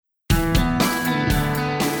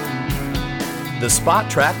The Spot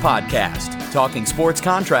Track Podcast, talking sports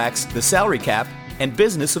contracts, the salary cap, and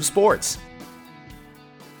business of sports.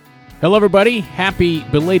 Hello, everybody. Happy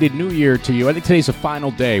belated New Year to you. I think today's the final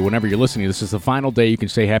day. Whenever you're listening, this is the final day you can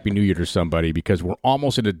say Happy New Year to somebody because we're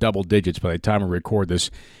almost into double digits by the time we record this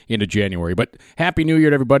into January. But Happy New Year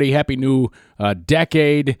to everybody. Happy new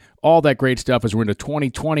decade. All that great stuff as we're into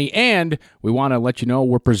 2020. And we want to let you know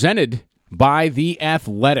we're presented by The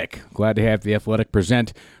Athletic. Glad to have The Athletic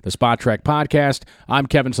present the Spot Track Podcast. I'm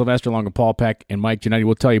Kevin Sylvester along with Paul Peck and Mike Giannetti.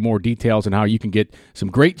 We'll tell you more details on how you can get some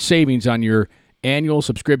great savings on your annual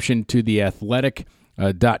subscription to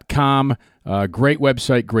theathletic.com. Great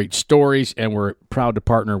website, great stories, and we're proud to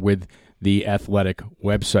partner with the Athletic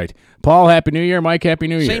website. Paul, Happy New Year. Mike, Happy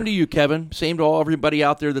New Year. Same to you, Kevin. Same to everybody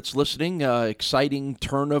out there that's listening. Exciting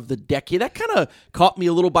turn of the decade. That kind of caught me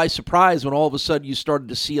a little by surprise when all of a sudden you started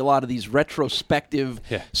to see a lot of these retrospective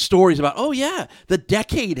stories about, oh, yeah, the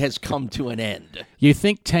decade has come to an end. You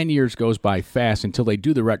think 10 years goes by fast until they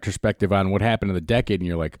do the retrospective on what happened in the decade, and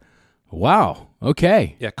you're like, wow,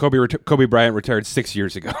 okay. Yeah, Kobe Bryant retired 6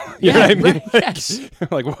 years ago. You know what I mean? Right, yes.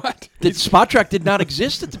 Like, what? Spot Track did not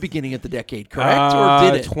exist at the beginning of the decade, correct? Or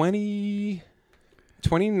did it?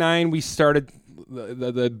 29, we started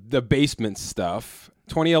the basement stuff.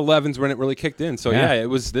 2011's when it really kicked in. So,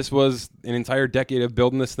 this was an entire decade of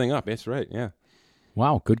building this thing up. That's right, yeah.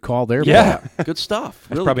 Wow, good call there. Yeah. Good stuff.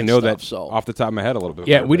 I probably know that off the top of my head a little bit.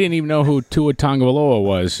 Yeah, we didn't even know who Tua Tagovailoa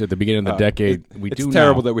was at the beginning of the decade. It's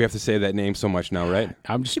terrible that we have to say that name so much now, right?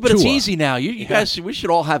 I'm just but Tua. it's easy now. You guys, we should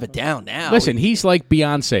all have it down now. Listen, he's like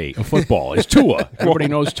Beyonce of football. It's Tua. Everybody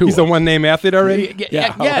knows Tua. He's a one-name athlete already?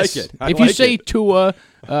 Yes. I like it. If you say Tua,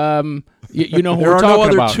 you know who there we're are talking no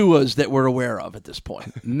other about. Tuas that we're aware of at this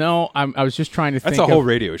point. No, I was just trying to think. That's a whole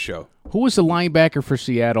radio show. Who was the linebacker for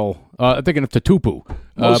Seattle? I'm thinking of Tatupu.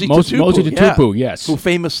 Mosey Tatupu, yes. Who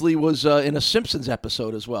famously was in a Simpsons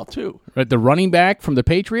episode as well, too. Right, the running back from the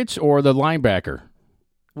Patriots or the linebacker?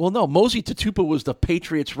 Well, no, Mosey Tatupu was the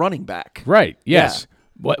Patriots running back. Right, yes.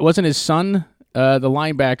 Yeah. Wasn't his son the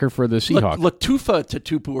linebacker for the Seahawks? Latufa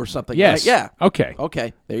Tatupu or something. Yes. Right? Yeah. Okay.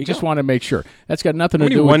 There you go. Just want to make sure. That's got nothing to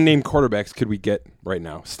do with... with... one-name quarterbacks could we get right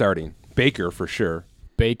now starting? Baker, for sure.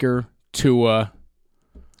 Baker, Tua...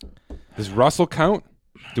 Does Russell count?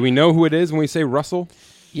 Do we know who it is when we say Russell?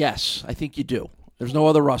 Yes, I think you do. There's no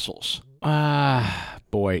other Russells.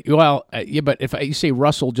 Boy. Well, yeah, but if you say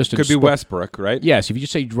Russell just in could be Westbrook, right? Yes, if you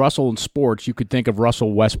just say Russell in sports, you could think of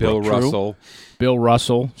Russell Westbrook. Bill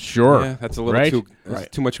Russell. Sure. Yeah, that's a little right?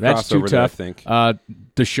 too much that's too crossover tough. there, I think.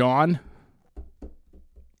 Deshaun?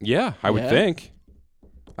 Yeah, I would think.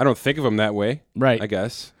 I don't think of him that way. Right. I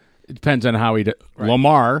guess. It depends on how he does. Right.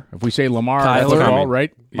 Lamar. If we say Lamar, that's all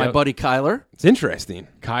right. My buddy Kyler. It's interesting.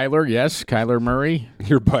 Kyler, yes. Kyler Murray.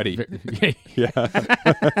 Your buddy. Yeah.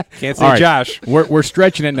 Can't say right. Josh. We're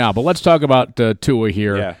stretching it now, but let's talk about Tua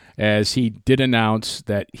here as he did announce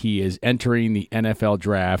that he is entering the NFL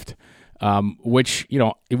draft, which,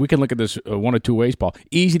 we can look at this one of two ways, Paul.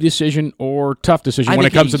 Easy decision or tough decision when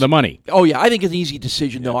it comes to the money. Oh, yeah. I think it's an easy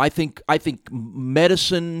decision, though. I think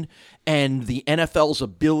medicine and the NFL's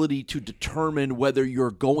ability to determine whether you're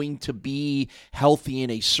going to be healthy in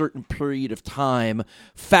a certain period of time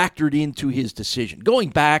factored into his decision. Going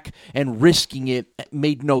back and risking it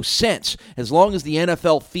made no sense. As long as the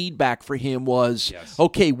NFL feedback for him was,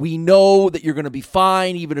 okay, we know that you're going to be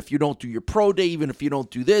fine even if you don't do your pro day, even if you don't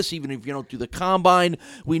do this, even if you don't do the combine.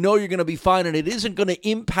 We know you're going to be fine and it isn't going to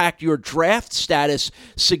impact your draft status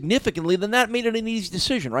significantly. Then that made it an easy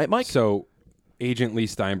decision, right, Mike? So Agent Lee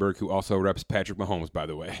Steinberg, who also reps Patrick Mahomes, by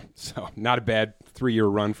the way. So not a bad 3-year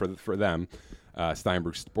run for them,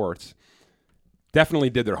 Steinberg Sports. Definitely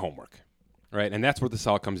did their homework, right? And that's what this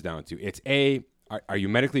all comes down to. It's are you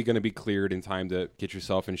medically going to be cleared in time to get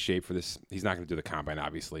yourself in shape for this? He's not going to do the combine,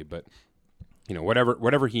 obviously, but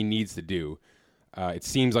whatever he needs to do. It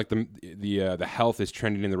seems like the health is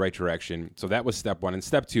trending in the right direction. So that was step one. And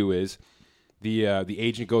step two is the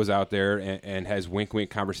agent goes out there and has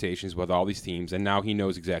wink-wink conversations with all these teams, and now he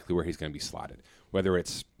knows exactly where he's going to be slotted. Whether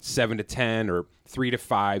it's 7 to 10 or 3 to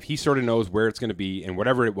 5, he sort of knows where it's going to be, and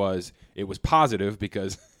whatever it was positive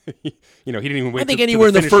because he didn't even wait. I think anywhere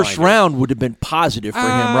in the first round would have been positive for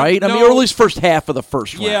him, right? I mean, or at least first half of the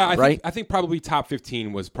first round, right? I think probably top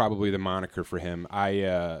 15 was probably the moniker for him.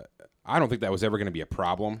 I don't think that was ever going to be a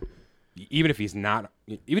problem, even if he's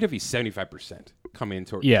 75% come in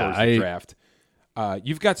towards the draft.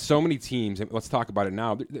 You've got so many teams, and let's talk about it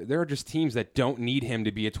now. There are just teams that don't need him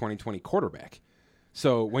to be a 2020 quarterback.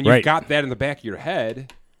 So when you've got that in the back of your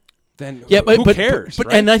head, then who cares? But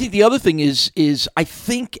right? and I think the other thing is I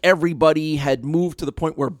think everybody had moved to the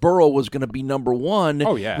point where Burrow was going to be number one.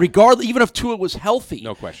 Oh, yeah. Regardless, even if Tua was healthy.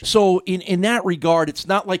 No question. So in that regard, it's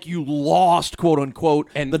not like you lost, quote unquote,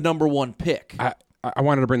 the number one pick. I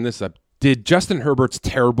wanted to bring this up. Did Justin Herbert's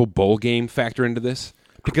terrible bowl game factor into this?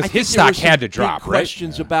 Because his stock had to drop, right?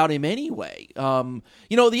 Questions about him anyway. The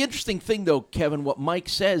interesting thing, though, Kevin, what Mike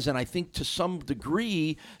says, and I think to some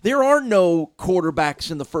degree, there are no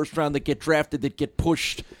quarterbacks in the first round that get drafted that get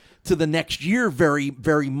pushed to the next year very,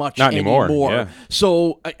 very much Not anymore. Yeah.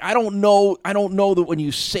 So I don't know. I don't know that when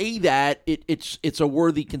you say that, it's a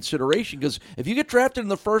worthy consideration, because if you get drafted in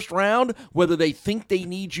the first round, whether they think they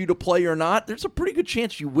need you to play or not, there's a pretty good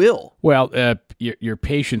chance you will. Well, your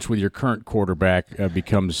patience with your current quarterback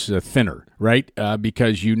becomes thinner, right?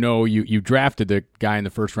 Because you drafted the guy in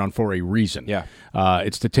the first round for a reason. Yeah.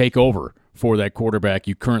 It's to take over for that quarterback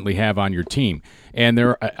you currently have on your team.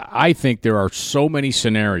 And I think there are so many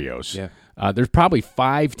scenarios. Yeah. There's probably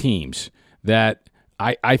 5 teams that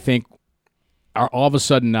I think are all of a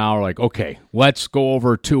sudden now are like, okay, let's go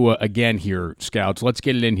over Tua again here, scouts. Let's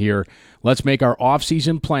get it in here. Let's make our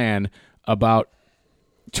offseason plan about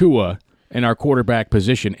Tua and our quarterback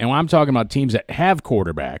position. And when I'm talking about teams that have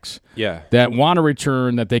quarterbacks that want to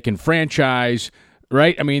return, that they can franchise,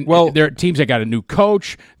 right? I mean, there are teams that got a new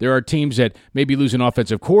coach. There are teams that may be losing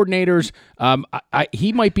offensive coordinators.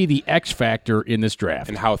 He might be the X factor in this draft.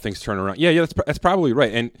 And how things turn around. Yeah, that's probably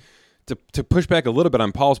right. And to push back a little bit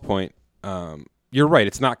on Paul's point, you're right.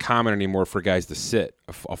 It's not common anymore for guys to sit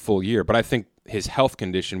a full year. But I think his health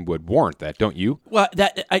condition would warrant that, don't you? Well,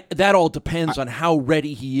 that all depends on how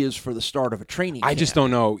ready he is for the start of a training camp. I just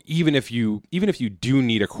don't know. Even if you do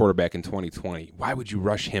need a quarterback in 2020, why would you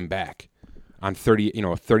rush him back on a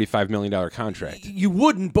 $35 million contract? You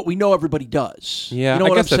wouldn't, but we know everybody does. Yeah, you know I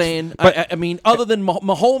what I'm guess saying? but- I mean, other than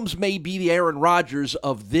Mahomes may be the Aaron Rodgers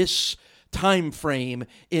of this time frame,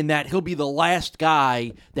 in that he'll be the last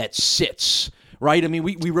guy that sits. Right? I mean,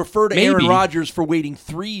 we refer to Aaron Rodgers for waiting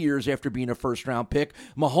 3 years after being a first-round pick.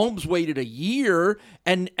 Mahomes waited a year,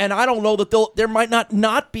 and I don't know that there might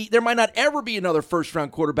not ever be another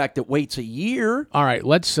first-round quarterback that waits a year. All right,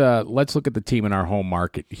 let's look at the team in our home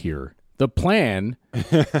market here. The plan,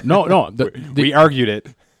 we argued it.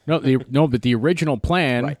 But the original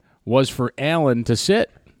plan was for Allen to sit,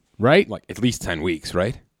 right? Like at least 10 weeks,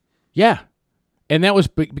 right? Yeah, and that was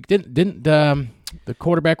didn't the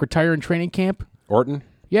quarterback retire in training camp? Orton?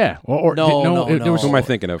 Yeah. No. Who am I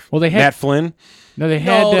thinking of? Well, they had Matt Flynn. No, they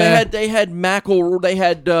had McElroy. They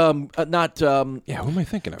had not. Who am I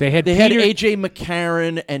thinking of? They had A.J.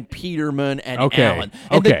 McCarron and Peterman and Allen.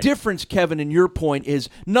 And the difference, Kevin, in your point is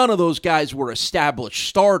none of those guys were established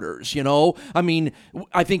starters. I mean,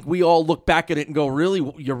 I think we all look back at it and go, "Really,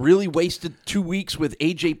 you really wasted 2 weeks with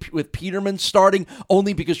Peterman starting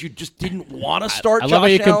only because you just didn't want to start Josh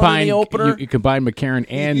Allen in the opener." You combine McCarron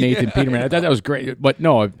and Nathan Peterman. I thought that was great, but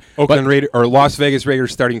no, Las Vegas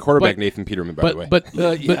Raiders starting quarterback Nathan Peterman. By the way. But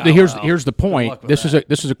here's the point. This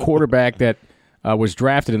is a quarterback that was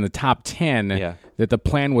drafted in the top 10. That the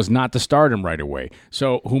plan was not to start him right away.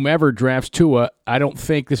 So whomever drafts Tua, I don't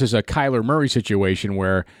think this is a Kyler Murray situation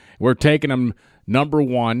where we're taking him number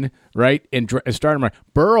 1, right, and start him right.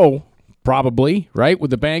 Burrow probably, right,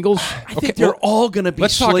 with the Bengals. I think they're all going to be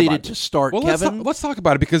slated to start. Kevin, let's talk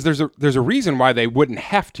about it, because there's a reason why they wouldn't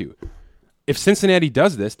have to. If Cincinnati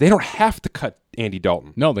does this, they don't have to cut Andy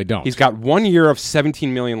Dalton. No, they don't. He's got 1 year of $17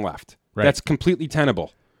 million left. Right. That's completely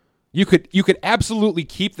tenable. You could absolutely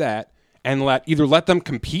keep that and let them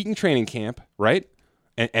compete in training camp, right?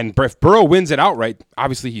 And if Burrow wins it outright,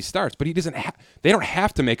 obviously he starts. But he doesn't. They don't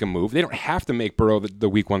have to make a move. They don't have to make Burrow the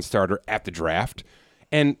week 1 starter at the draft.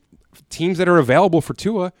 And teams that are available for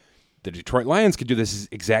Tua, the Detroit Lions could do this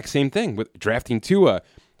exact same thing with drafting Tua,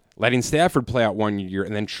 letting Stafford play out 1 year,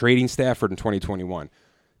 and then trading Stafford in 2021.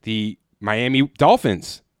 The Miami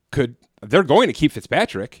Dolphins they're going to keep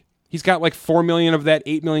Fitzpatrick. He's got like $4 million of that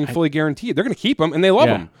 $8 million fully guaranteed. They're going to keep him, and they love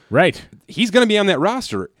him. Right. He's going to be on that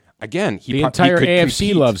roster. Again, the entire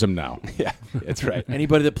AFC loves him now. Yeah, that's right.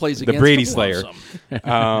 Anybody that plays against the Brady him Slayer.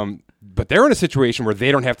 But they're in a situation where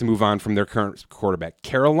they don't have to move on from their current quarterback.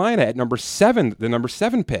 Carolina at number 7, the number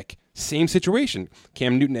 7 pick. Same situation.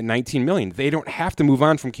 Cam Newton at $19 million. They don't have to move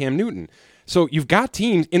on from Cam Newton. So you've got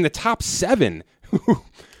teams in the top 7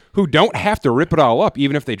 who don't have to rip it all up,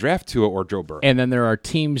 even if they draft Tua or Joe Burrow. And then there are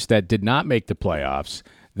teams that did not make the playoffs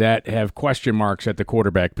that have question marks at the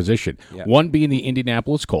quarterback position. Yeah. One being the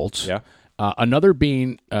Indianapolis Colts. Yeah. Another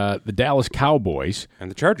being the Dallas Cowboys. And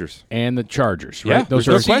the Chargers. Right? Yeah, Those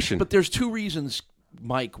are no question. But there's 2 reasons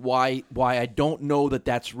Mike, why I don't know that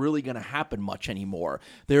that's really going to happen much anymore.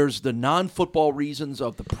 There's the non-football reasons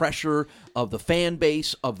of the pressure of the fan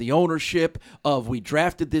base, of the ownership, of we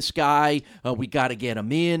drafted this guy, we got to get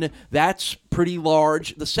him in. That's pretty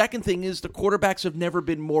large. The second thing is the quarterbacks have never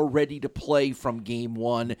been more ready to play from game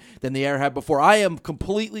one than they ever have before. I am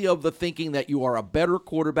completely of the thinking that you are a better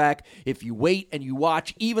quarterback if you wait and you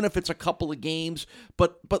watch, even if it's a couple of games.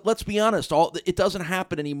 But let's be honest, it doesn't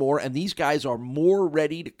happen anymore, and these guys are more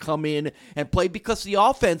ready to come in and play because the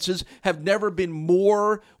offenses have never been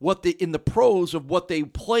more in the pros of what they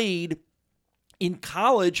played in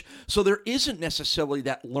college, so there isn't necessarily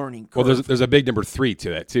that learning curve. Well, there's a big number 3 to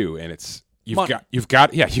that too, and it's you've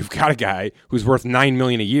got a guy who's worth $9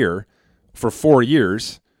 million a year for 4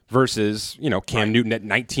 years versus Cam Newton at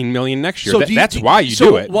 $19 million next year. So that's why you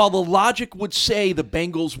do it. While the logic would say the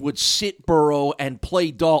Bengals would sit Burrow and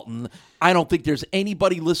play Dalton, I don't think there's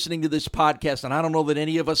anybody listening to this podcast, and I don't know that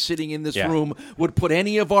any of us sitting in this room would put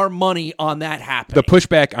any of our money on that happening. The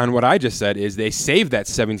pushback on what I just said is they saved that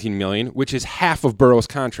 $17 million, which is half of Burrow's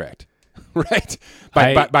contract. Right?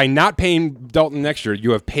 By not paying Dalton next year,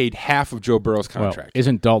 you have paid half of Joe Burrow's contract. Well,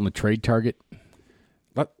 isn't Dalton a trade target?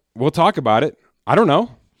 We'll talk about it. I don't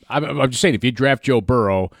know. I'm just saying, if you draft Joe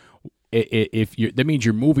Burrow, that means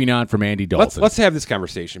you're moving on from Andy Dalton. Let's have this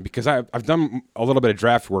conversation because I've done a little bit of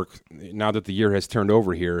draft work now that the year has turned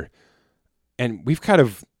over here, and we've kind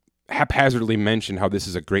of haphazardly mentioned how this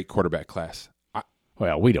is a great quarterback class.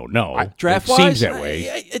 Well, we don't know. Draft-wise, it seems that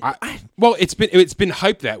way. Well, it's been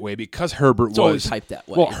hyped that way because Herbert was always hyped that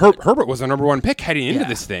way. Well, Herbert was the number 1 pick heading into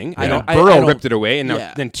this thing. Burrow ripped it away, and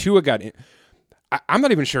then Tua got in. I'm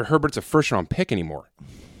not even sure Herbert's a first-round pick anymore.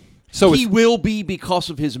 So he will be because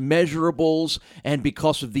of his measurables and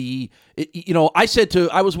because of I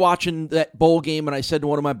was watching that bowl game and I said to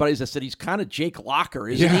one of my buddies, I said, he's kind of Jake Locker,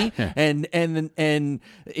 isn't he? And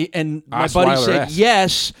my buddy said,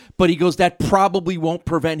 yes, but he goes, that probably won't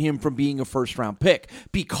prevent him from being a first-round pick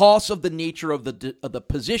because of the nature of the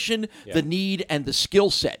position, the need, and the skill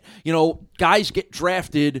set. Guys get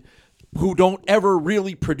drafted who don't ever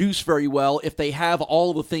really produce very well if they have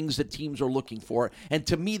all the things that teams are looking for. And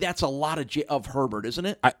to me, that's a lot of Herbert, isn't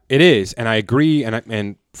it? It is, and I agree.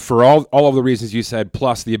 And for all of the reasons you said,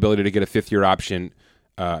 plus the ability to get a 5th-year option,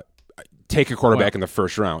 take a quarterback in the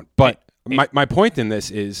first round. But my point in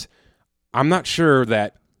this is I'm not sure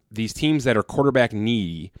that these teams that are quarterback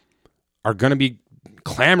needy are going to be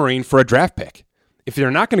clamoring for a draft pick. If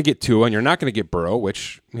you're not going to get Tua and you're not going to get Burrow,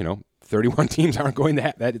 which, 31 teams aren't going to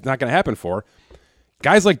that. It's not going to happen for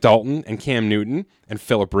guys like Dalton and Cam Newton and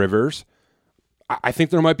Phillip Rivers. I think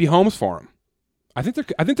there might be homes for them. I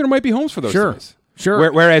think there might be homes for those guys.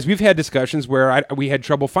 Sure. Whereas we've had discussions where we had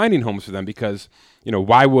trouble finding homes for them because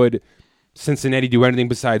why would Cincinnati do anything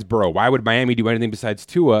besides Burrow? Why would Miami do anything besides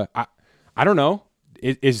Tua? I don't know.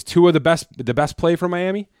 Is Tua the best play for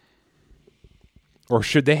Miami, or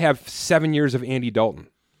should they have 7 years of Andy Dalton,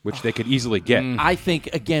 which they could easily get? I think,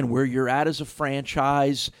 again, where you're at as a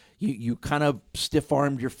franchise, you kind of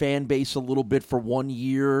stiff-armed your fan base a little bit for 1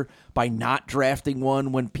 year by not drafting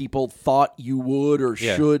one when people thought you would or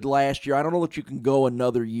should last year. I don't know that you can go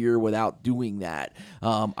another year without doing that.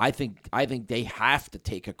 I think they have to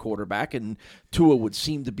take a quarterback, and Tua would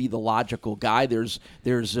seem to be the logical guy. There's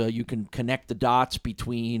you can connect the dots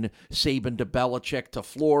between Saban to Belichick to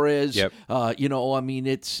Flores. Yep.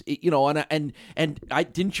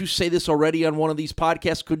 Didn't you say this already on one of these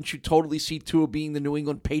podcasts? Couldn't you totally see Tua being the New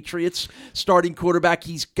England Patriots starting quarterback?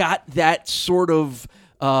 He's got that sort of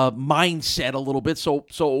mindset a little bit. So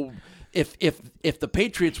if the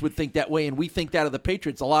Patriots would think that way and we think that of the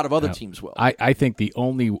Patriots, a lot of other teams will. I think the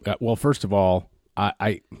only first of all,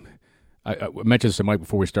 I mentioned this to Mike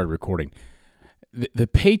before we started recording. The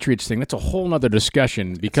Patriots thing, that's a whole other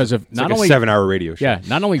discussion because of not only a 7-hour radio show. Yeah,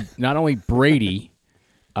 not only Brady,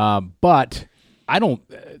 but I don't.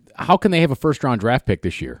 How can they have a first-round draft pick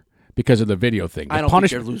this year? Because of the video thing. I don't think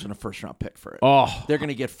they're losing a first-round pick for it. Oh. They're going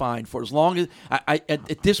to get fined for it. As long as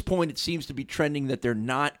at this point, it seems to be trending that they're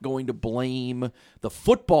not going to blame the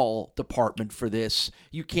football department for this.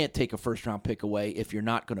 You can't take a first-round pick away if you're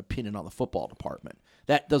not going to pin it on the football department.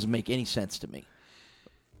 That doesn't make any sense to me.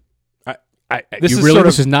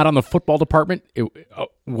 This is not on the football department?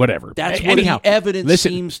 Whatever. That's what the evidence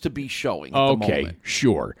seems to be showing at the moment. Okay,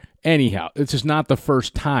 sure. Anyhow, this is not the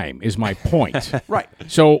first time, is my point. Right.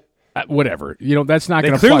 So, whatever. That's not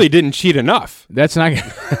going to fly. They clearly didn't cheat enough. That's not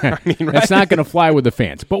that's not going to fly with the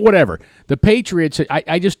fans. But whatever. The Patriots,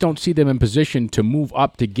 I just don't see them in position to move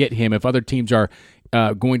up to get him if other teams are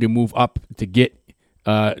going to move up to get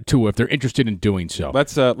Tua if they're interested in doing so.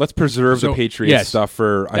 Let's preserve the Patriots stuff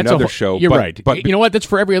for another show. You're right. But you know what? That's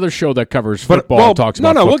for every other show that covers football. Well, talks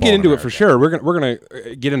about we'll football get into in it for sure. We're gonna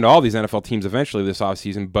get into all these NFL teams eventually this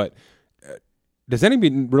offseason. But does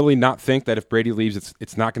anybody really not think that if Brady leaves,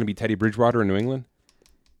 it's not going to be Teddy Bridgewater in New England?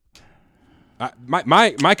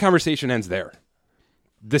 My conversation ends there.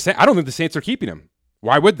 I don't think the Saints are keeping him.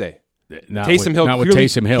 Why would they? Taysom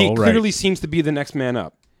Hill clearly seems to be the next man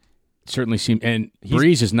up. Certainly seems, and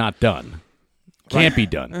Breeze is not done. Can't be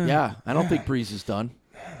done. Yeah, I don't think Breeze is done.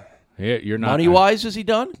 Yeah, you're not. Money-wise, is he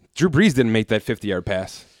done? Drew Brees didn't make that 50-yard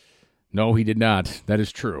pass. No, he did not. That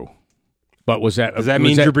is true. But does that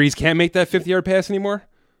mean Drew Brees can't make that 50-yard pass anymore?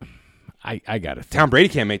 I got it. Tom Brady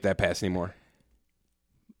can't make that pass anymore.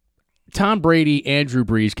 Tom Brady and Drew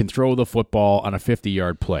Brees can throw the football on a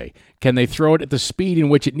 50-yard play. Can they throw it at the speed in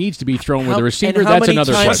which it needs to be thrown with a receiver? That's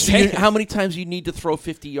another question. How many times do you need to throw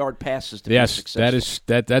 50-yard passes to be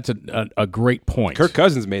successful? That's a great point. Kirk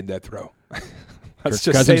Cousins made that throw. Kirk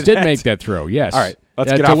Cousins did make that throw, yes. All right,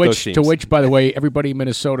 let's get off those teams. To which, by the way, everybody in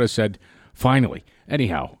Minnesota said, finally.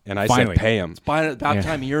 Anyhow, and I finally. said pay him. It's about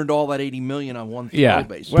time he earned all that $80 million on one throw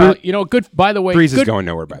base. Well, good. By the way, Breeze is going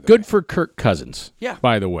nowhere. By the way, good for Kirk Cousins. Yeah.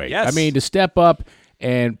 By the way, yes. I mean to step up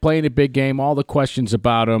and play in a big game. All the questions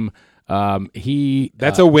about him.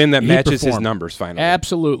 That's a win that matches his numbers. Finally,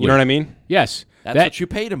 absolutely. You know what I mean? Yes, that's what you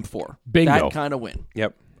paid him for. Bingo. That kind of win.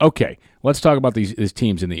 Yep. Okay, let's talk about these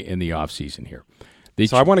teams in the offseason here.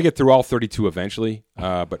 So I want to get through all 32 eventually,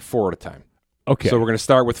 but 4 at a time. Okay. So we're going to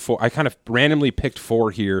start with 4. I kind of randomly picked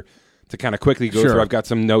 4 here to kind of quickly go through. I've got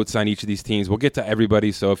some notes on each of these teams. We'll get to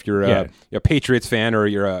everybody. So if you're a Patriots fan or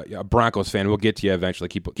you're a Broncos fan, we'll get to you eventually.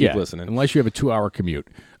 Keep listening. Unless you have a 2-hour commute.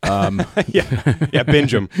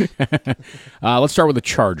 Binge them. Let's start with the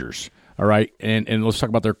Chargers. All right, and let's talk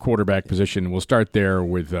about their quarterback position. We'll start there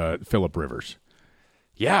with Phillip Rivers.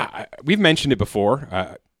 Yeah, we've mentioned it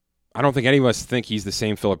before. I don't think any of us think he's the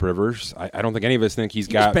same Phillip Rivers. I don't think any of us think he was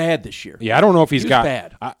bad this year. Yeah, I don't know if he was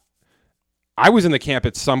bad. I was in the camp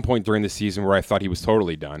at some point during the season where I thought he was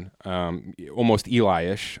totally done, almost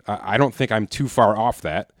Eli-ish. I don't think I'm too far off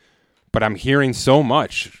that, but I'm hearing so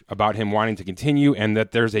much about him wanting to continue and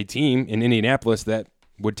that there's a team in Indianapolis that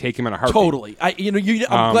would take him in a heartbeat. Totally.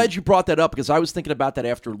 I'm glad you brought that up because I was thinking about that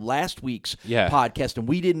after last week's podcast, and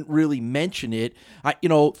we didn't really mention it.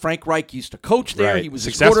 Frank Reich used to coach there. Right. He was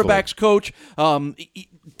his quarterback's coach.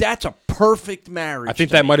 That's a perfect marriage. I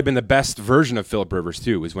think that might have been the best version of Phillip Rivers,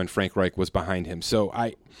 too, was when Frank Reich was behind him. So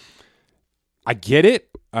I get it,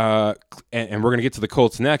 and we're going to get to the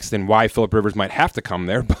Colts next and why Phillip Rivers might have to come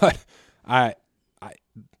there, but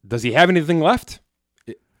does he have anything left?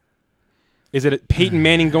 Is it a Peyton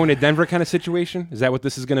Manning going to Denver kind of situation? Is that what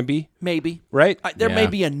this is going to be? Maybe. Right? There may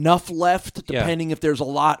be enough left, depending if there's a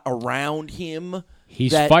lot around him.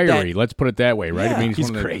 He's fiery. Let's put it that way, right? Yeah, I mean,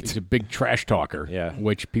 he's great. He's a big trash talker. Yeah.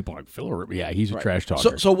 Which people are like, Phillip. Yeah, he's a trash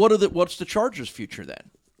talker. So what's the Chargers' future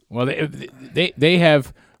then? Well, they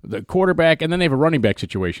have the quarterback, and then they have a running back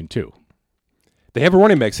situation too. They have a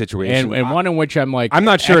running back situation. And one in which I'm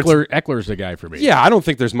not sure Eckler's the guy for me. Yeah, I don't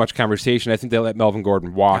think there's much conversation. I think they let Melvin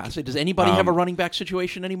Gordon walk. Does anybody have a running back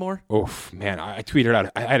situation anymore? Oof, man, I tweeted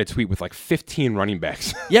out. I had a tweet with like 15 running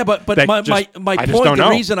backs. Yeah, but my point, the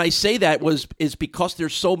reason I say that is because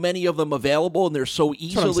there's so many of them available and they're so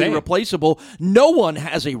easily replaceable. No one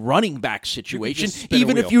has a running back situation.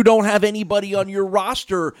 Even if you don't have anybody on your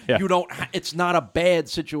roster, you don't. It's not a bad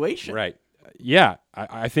situation. Right. Yeah,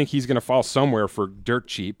 I think he's going to fall somewhere for dirt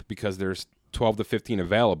cheap because there's 12 to 15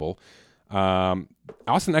 available. Austin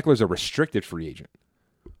Eckler's a restricted free agent,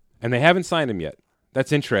 and they haven't signed him yet.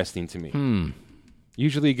 That's interesting to me.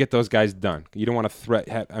 Usually you get those guys done. You don't want to threat.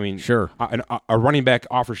 Sure. A running back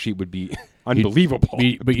offer sheet would be unbelievable.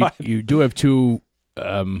 But you do have 2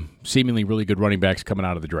 seemingly really good running backs coming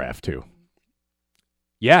out of the draft, too.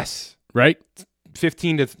 Yes. Right?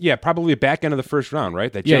 15 to probably a back end of the first round,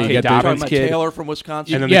 right? That J.K. Dobbins kid, Taylor from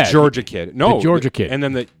Wisconsin, and then the Georgia kid. No, the Georgia kid, and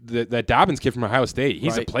then that Dobbins kid from Ohio State.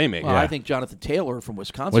 He's a playmaker. Well, I think Jonathan Taylor from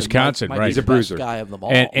Wisconsin, might right? He's a bruiser, guy of them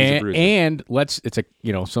all. And sometimes it's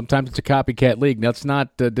a copycat league. Let's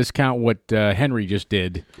not discount what Henry just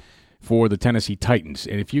did for the Tennessee Titans.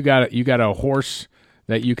 And if you got a horse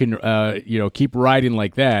that you can keep riding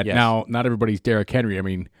like that, now not everybody's Derrick Henry. I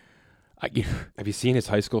mean. Have you seen his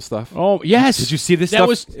high school stuff? Oh, yes. Did you see this stuff?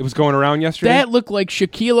 It was going around yesterday. That looked like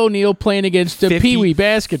Shaquille O'Neal playing against Pee Wee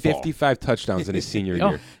basketball. 55 touchdowns in his senior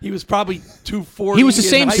year. He was probably 240. He was the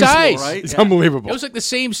same size. School, right? It's unbelievable. It was like the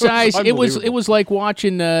same size. It was like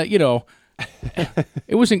watching it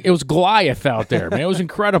was Goliath out there, man. It was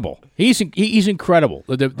incredible. He's incredible.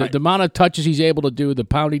 The amount of touches he's able to do, the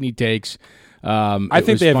pounding he takes. I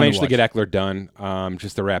think they eventually get Eckler done.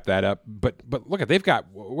 Just to wrap that up, but look at they've got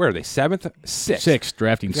where are they sixth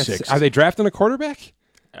drafting sixth. Are they drafting a quarterback?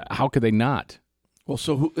 How could they not? Well,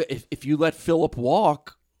 so if you let Phillip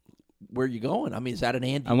walk, where are you going? I mean, is that an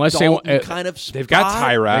Andy Unless Dalton kind of spot? They've got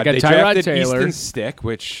Tyrod. They drafted Taylor. Easton Stick,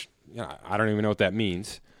 which I don't even know what that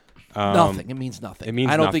means. Nothing. It means nothing. It means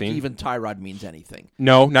I don't nothing. think even Tyrod means anything.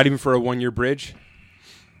 No, not even for a 1-year bridge.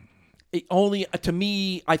 Only to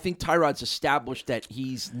me, I think Tyrod's established that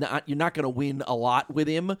he's not. You're not going to win a lot with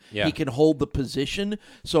him. Yeah. He can hold the position.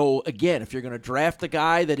 So again, if you're going to draft a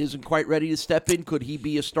guy that isn't quite ready to step in, could he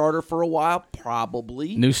be a starter for a while?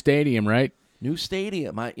 Probably. New stadium, right? New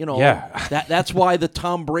stadium. Yeah. That's why the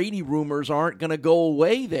Tom Brady rumors aren't going to go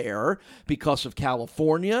away there because of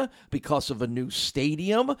California, because of a new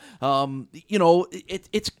stadium.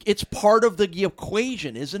 It's part of the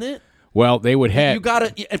equation, isn't it? Well, they would have. You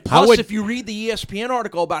got to. Plus, if you read the ESPN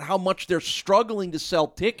article about how much they're struggling to sell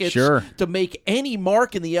tickets to make any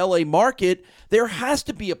mark in the LA market, there has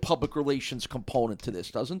to be a public relations component to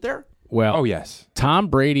this, doesn't there? Well, oh yes. Tom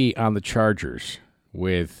Brady on the Chargers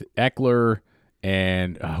with Eckler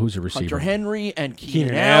and who's a receiver? Hunter Henry and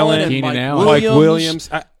Keenan Allen and Mike Williams.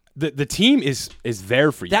 The team is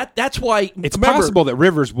there for you. That's why it's possible that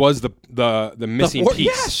Rivers was the missing piece,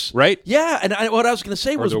 yes. right? Yeah, and what I was going to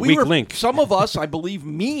say was weak link. Some of us, I believe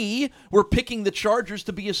me, were picking the Chargers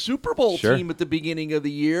to be a Super Bowl team at the beginning of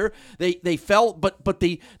the year. They fell, but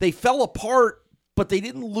they fell apart. But they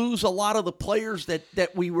didn't lose a lot of the players that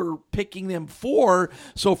we were picking them for.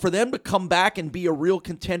 So for them to come back and be a real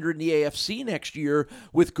contender in the AFC next year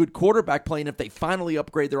with good quarterback play, and if they finally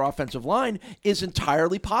upgrade their offensive line, is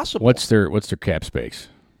entirely possible. What's their cap space?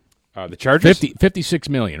 The Chargers? 56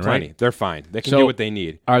 million, right? Plenty. They're fine. They can do what they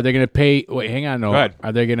need. Are they going to pay? Wait, hang on. No. Go ahead.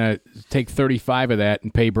 Are they going to take 35 of that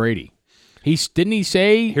and pay Brady? Didn't he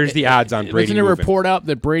say? Here's the odds on Brady. Isn't a report out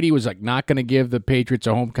that Brady was not going to give the Patriots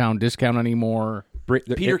a hometown discount anymore?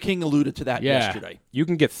 Peter King alluded to that yesterday. You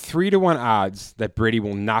can get 3-1 odds that Brady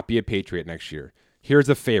will not be a Patriot next year. Here's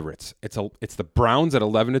the favorites. It's the Browns at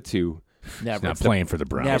 11-2. Never. He's not playing for the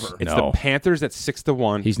Browns. Never. It's the Panthers at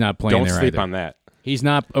 6-1. He's not playing. Don't sleep on that. He's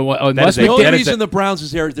not. Unless the only reason the Browns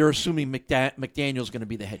is they're assuming McDaniel's going to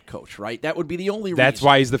be the head coach, right? That would be the only reason. That's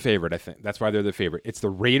why he's the favorite, I think. That's why they're the favorite. It's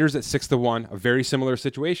the Raiders at 6-1, a very similar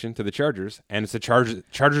situation to the Chargers, and it's the Chargers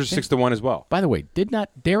 6-1 as well. By the way, did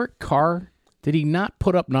he not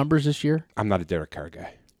put up numbers this year? I'm not a Derek Carr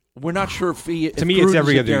guy. We're not sure if he. To me, it's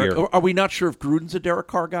every other year. Are we not sure if Gruden's a Derek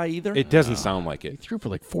Carr guy either? It doesn't sound like it. He threw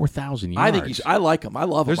for 4,000 yards. I like him. I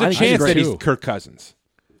love him. There's a chance that he's Kirk Cousins.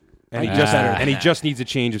 And he he just needs a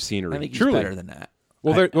change of scenery. I think he's Truly. better than that.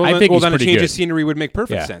 Well, I think then a change good. of scenery would make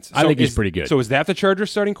perfect sense. I think he's pretty good. So is that the Chargers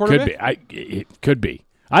starting quarterback? Could be. It could be.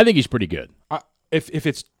 I think he's pretty good. If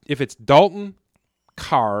it's Dalton,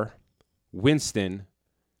 Carr, Winston,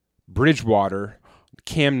 Bridgewater,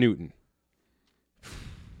 Cam Newton,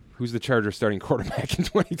 who's the Chargers starting quarterback in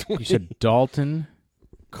 2020? You said Dalton,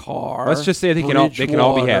 Carr. Let's just say they can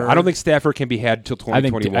all be had. I don't think Stafford can be had until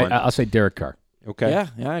 2021. I'll say Derek Carr. Okay. Yeah,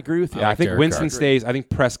 I agree with you. Yeah, I think Derek Winston Carr. stays. I think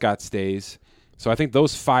Prescott stays. So I think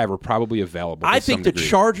those 5 are probably available. I think the degree.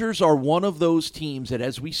 Chargers are one of those teams that,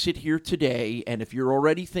 as we sit here today, and if you're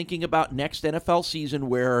already thinking about next NFL season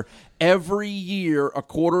where every year a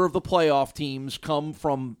quarter of the playoff teams come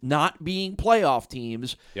from not being playoff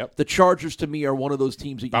teams, the Chargers to me are one of those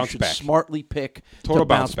teams that you should smartly pick to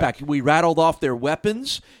bounce back. We rattled off their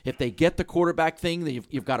weapons. If they get the quarterback thing,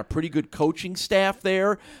 you've got a pretty good coaching staff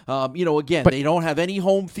there. They don't have any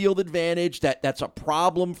home field advantage. That's a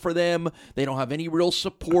problem for them. They don't have any real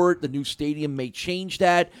support. The new stadium may change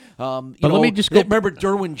that. Let me just remember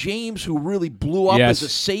Derwin James, who really blew up as a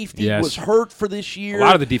safety, was hurt for this year. A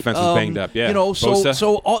lot of the defense was banged up. Yeah, they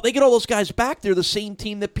get all those guys back. They're the same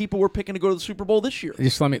team that people were picking to go to the Super Bowl this year.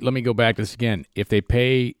 Just let me go back to this again. If they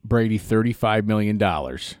pay Brady $35 million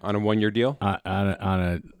on a 1-year deal,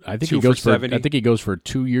 I think he goes for 70. I think he goes for a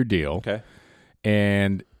 2-year deal. Okay,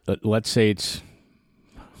 and let's say it's.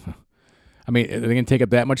 I mean, they're going to take up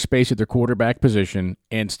that much space at their quarterback position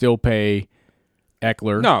and still pay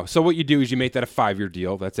Eckler. No, so what you do is you make that a 5-year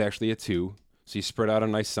deal. That's actually a 2. So you spread out a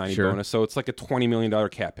nice signing bonus. So it's like a $20 million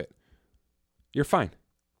cap hit. You're fine.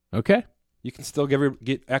 Okay. You can still get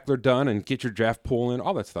Eckler done and get your draft pool in,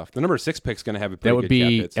 all that stuff. The number 6 pick's going to have a pretty good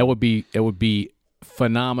cap hit. It would be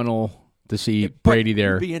phenomenal to see Brady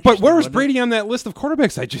there. But where was Brady on that list of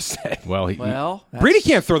quarterbacks I just said? Well, Brady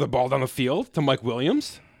can't throw the ball down the field to Mike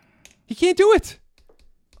Williams. He can't do it.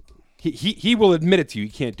 He will admit it to you.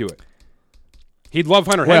 He can't do it. He'd love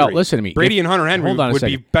Hunter Henry. Well, listen to me. Brady and Hunter Henry would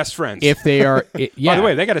be best friends. If they are, By the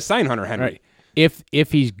way, they got to sign Hunter Henry. Right.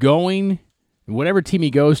 If he's going whatever team he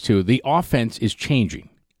goes to, the offense is changing.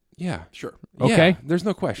 Yeah, Sure. Okay. Yeah, there's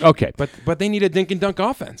no question. Okay. but they need a dink and dunk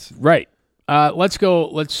offense. Right. Let's go.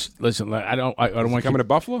 Let's listen. I don't want coming to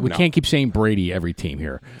Buffalo. We No. can't keep saying Brady every team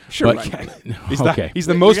here. Sure, But- we can. Okay. He's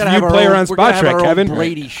the most We're gonna viewed have our player own- on we're gonna Spot have Track, our own Kevin.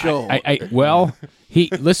 Brady show. Well,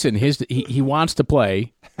 listen. He wants to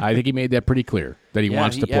play. I think he made that pretty clear that he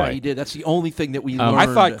wants to play. Yeah, he did. That's the only thing that we learned. I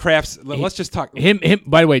thought Kraft's. Let's just talk. Him.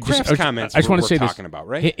 By the way, Kraft's comments. I just want to we're say this. talking about,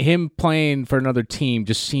 right? Him playing for another team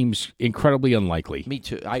just seems incredibly unlikely. Me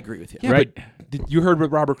too. I agree with you. Yeah, Right. but you heard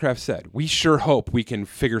what Robert Kraft said. We sure hope we can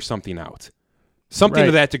figure something out. Something to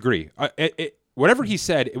Right. that degree. Whatever he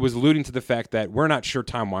said, it was alluding to the fact that we're not sure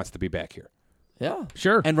Tom wants to be back here. Yeah,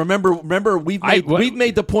 Sure. And remember, we've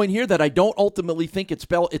made the point here that I don't ultimately think it's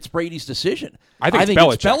Brady's decision. I think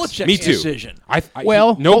it's Belichick's Me too. decision.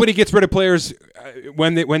 Nobody gets rid of players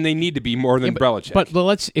when they need to be more than Belichick. But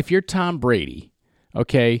let's. If you're Tom Brady,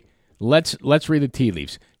 okay, let's read the tea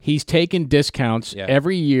leaves. He's taken discounts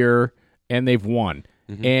every year, and they've won.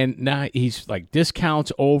 Mm-hmm. And now he's like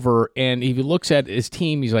discounts over. And if he looks at his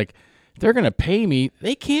team, he's like, they're going to pay me.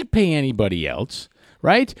 They can't pay anybody else.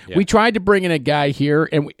 Right? Yeah. We tried to bring in a guy here,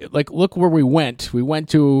 and look where we went. We went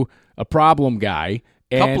to a problem guy.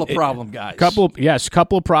 Couple of problem guys.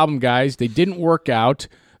 Couple of problem guys. They didn't work out.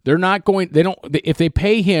 They're not going. They don't. If they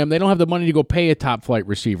pay him, they don't have the money to go pay a top flight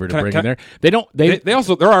receiver to bring in there. They don't.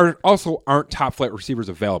 There aren't top flight receivers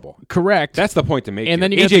available. Correct. That's the point to make. And then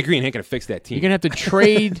AJ Green ain't going to fix that team. You're going to have to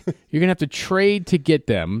trade. You're going to have to trade to get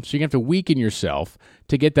them. So you're going to have to weaken yourself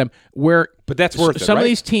to get them. But that's worth it. Some right? of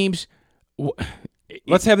these teams.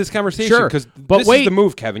 Let's have this conversation because this is the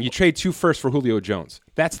move, Kevin. You trade 2 firsts for Julio Jones.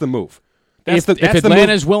 That's the move. If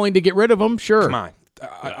Atlanta's willing to get rid of him, sure. Come on.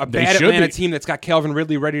 A bad Atlanta team that's got Calvin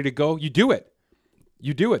Ridley ready to go, you do it.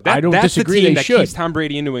 You do it. I don't disagree. That's the team they that should. keeps Tom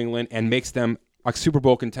Brady in New England and makes them a Super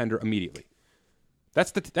Bowl contender immediately.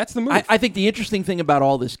 That's the move. I think the interesting thing about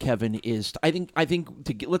all this, Kevin, is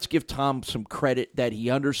let's give Tom some credit that he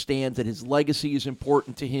understands that his legacy is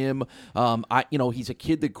important to him. He's a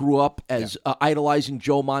kid that grew up as idolizing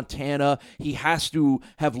Joe Montana. He has to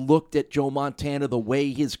have looked at Joe Montana the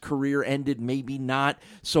way his career ended, maybe not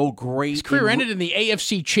so great. His career ended in the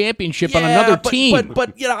AFC Championship on another team.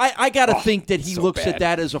 But I got to think that he looks bad. at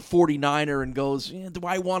that as a 49er and goes, do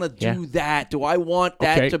I want to do that? Do I want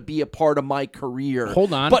that to be a part of my career?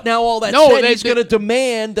 Hold on. But now all that said, he's going to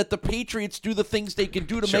demand that the Patriots do the things they can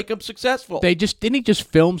do to make him successful. Didn't he just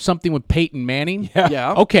film something with Peyton Manning?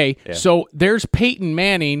 Yeah. Okay, so there's Peyton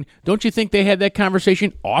Manning. Don't you think they had that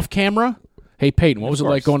conversation off camera? Hey, Peyton, what was it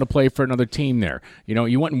like going to play for another team there?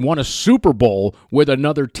 You went and won a Super Bowl with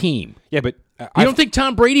another team. Yeah, but you don't think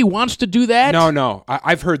Tom Brady wants to do that? No.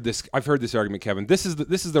 I've heard this argument, Kevin. This is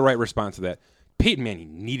the right response to that. Peyton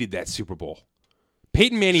Manning needed that Super Bowl.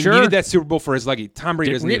 Peyton Manning needed that Super Bowl for his legacy. Tom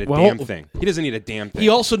Brady doesn't need a damn thing. He doesn't need a damn thing. He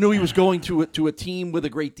also knew he was going to a team with a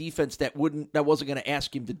great defense that wasn't going to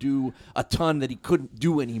ask him to do a ton that he couldn't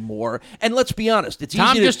do anymore. And let's be honest, it's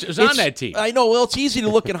Tom easy. just is on that team. I know. Well, it's easy to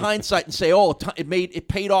look in hindsight and say, "Oh, it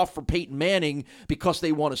paid off for Peyton Manning because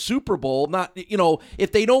they won a Super Bowl." Not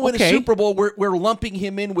if they don't win a Super Bowl, we're lumping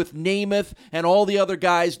him in with Namath and all the other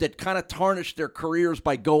guys that kind of tarnished their careers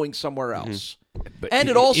by going somewhere else. Mm-hmm. And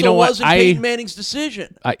it also wasn't Peyton Manning's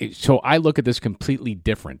decision. So I look at this completely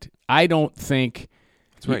different. I don't think...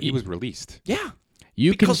 That's right. He was released. Yeah,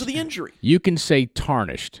 because of the injury. You can say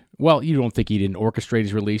tarnished. Well, you don't think he didn't orchestrate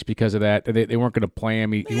his release because of that? They weren't going to play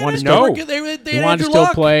him. He wanted to still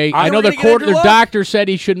play. I know the doctor said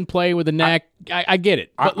he shouldn't play with a neck. I get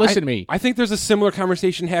it. But listen to me. I think there's a similar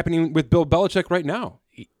conversation happening with Bill Belichick right now.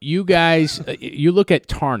 You guys, you look at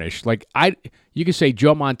tarnished. You can say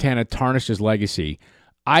Joe Montana tarnished his legacy.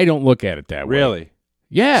 I don't look at it that way. Really?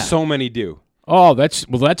 Yeah. So many do. Oh, that's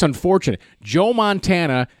unfortunate. Joe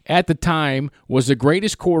Montana at the time was the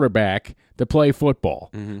greatest quarterback to play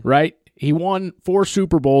football, right? He won 4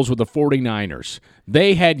 Super Bowls with the 49ers.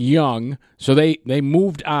 They had Young, so they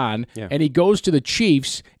moved on, and he goes to the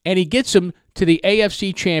Chiefs, and he gets them to the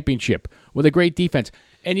AFC Championship with a great defense.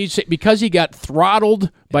 And you say because he got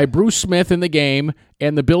throttled by Bruce Smith in the game,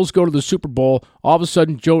 and the Bills go to the Super Bowl, all of a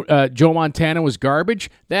sudden Joe Montana was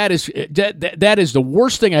garbage. That is the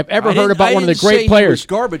worst thing I've ever heard about one of the great players. He was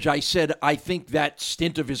garbage. I said I think that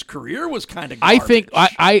stint of his career was kind of garbage. I think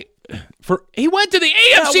he went to the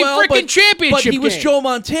AFC freaking championship. But he was game. Joe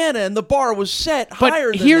Montana, and the bar was set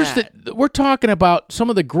higher than that. We're talking about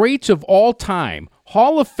some of the greats of all time,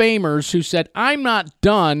 Hall of Famers who said, "I'm not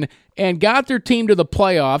done," and got their team to the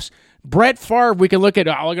playoffs. Brett Favre, we can look at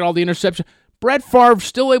all the interceptions. Brett Favre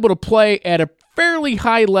still able to play at a fairly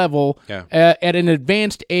high level at an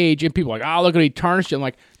advanced age, and people are like, "Oh, look at he tarnished it." I'm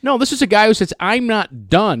like, No, this is a guy who says, I'm not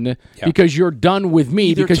done because you're done with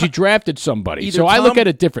me because you drafted somebody. So I look at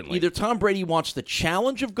it differently. Either Tom Brady wants the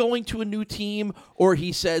challenge of going to a new team, or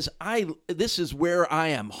he says, this is where I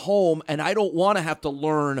am home, and I don't want to have to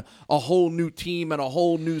learn a whole new team and a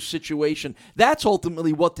whole new situation. That's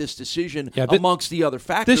ultimately what this decision, amongst the other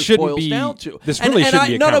factors, boils down to. This really should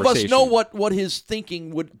be a none of us conversation. know what his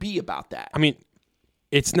thinking would be about that. I mean,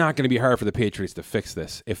 it's not going to be hard for the Patriots to fix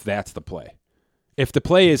this if that's the play. If the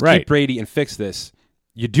play is keep Brady and fix this,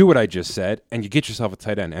 you do what I just said, and you get yourself a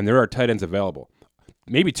tight end. And there are tight ends available.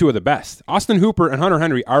 Maybe two of the best. Austin Hooper and Hunter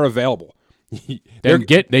Henry are available. They need a tight end.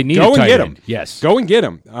 Get them. Yes. Go and get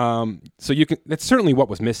them. So you can. That's certainly what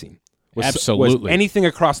was missing. Absolutely. Was anything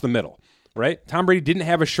across the middle, right? Tom Brady didn't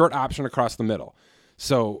have a short option across the middle.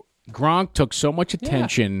 So Gronk took so much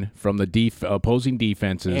attention from the opposing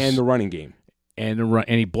defenses. And the running game. And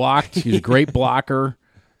he blocked. He's a great blocker.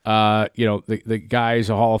 The guy's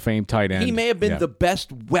a Hall of Fame tight end. He may have been the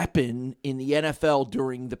best weapon in the NFL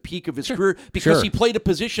during the peak of his career because he played a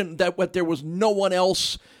position that there was no one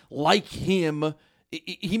else like him.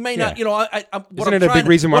 He may not, Isn't it a big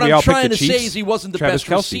reason why we all picked the Chiefs? What I'm trying to say is he wasn't the Travis best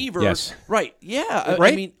Kelce. receiver. Yes. Right. Yeah.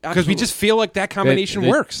 Right? I mean, because we just feel like that combination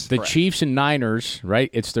works. The Chiefs and Niners, right?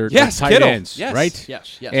 It's their tight Kittle. ends, yes. right?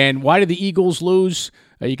 Yes. And why did the Eagles lose?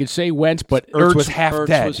 You could say Wentz, but Ertz was half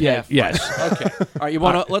dead. Yes. Okay. All right. You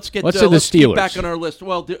want to let's say the Steelers. Keep back on our list.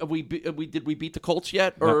 Well, did we beat the Colts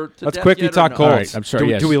yet? Or let's quickly talk Colts. All right, I'm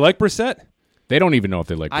sorry. Do we like Brissett? They don't even know if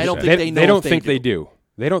they like Brissett. I don't think they know. They don't think they do.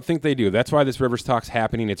 They don't think they do. That's why this Rivers talk's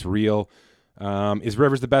happening. It's real. Is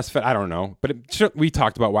Rivers the best fit? I don't know. But we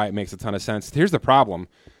talked about why it makes a ton of sense. Here's the problem.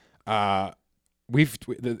 The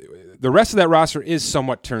rest of that roster is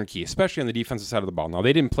somewhat turnkey, especially on the defensive side of the ball. Now,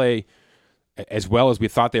 they didn't play as well as we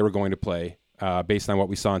thought they were going to play based on what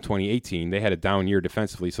we saw in 2018. They had a down year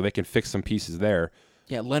defensively, so they can fix some pieces there.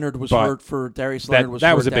 Yeah, Leonard was hurt for Darius Leonard was hurt.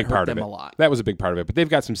 That was a big part of it. A lot. That was a big part of it. But they've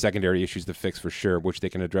got some secondary issues to fix for sure, which they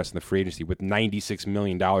can address in the free agency with $96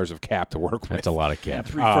 million of cap to work with. That's a lot of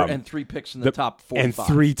cap. And three picks in the top 45. And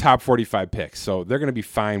 3 top 45 picks. So they're going to be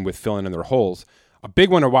fine with filling in their holes. A big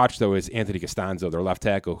one to watch, though, is Anthony Costanzo, their left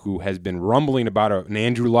tackle, who has been rumbling about an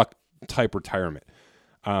Andrew Luck-type retirement.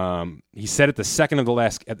 He said it the second of the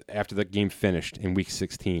last after the game finished in Week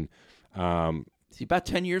 16. Is he about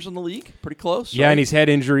 10 years in the league? Pretty close. Yeah, right? and he's had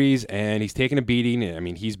injuries, and he's taken a beating. I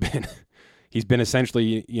mean, he's been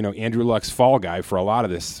essentially, Andrew Luck's fall guy for a lot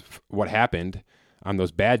of this, what happened on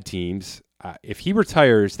those bad teams. If he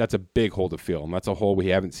retires, that's a big hole to fill, and that's a hole we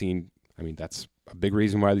haven't seen. I mean, that's a big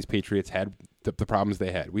reason why these Patriots had the problems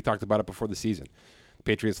they had. We talked about it before the season. The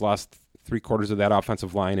Patriots lost 3/4 of that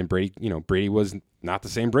offensive line, and Brady was not the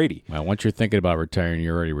same Brady. Well, once you're thinking about retiring,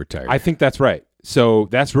 you're already retired. I think that's right. So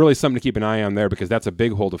that's really something to keep an eye on there because that's a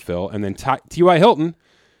big hole to fill. And then T.Y. Hilton,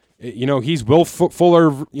 he's Will Fuller,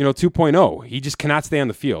 2.0. He just cannot stay on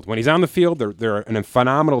the field. When he's on the field, they're a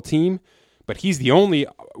phenomenal team, but he's the only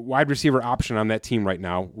wide receiver option on that team right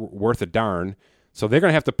now, worth a darn. So they're going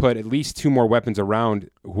to have to put at least 2 more weapons around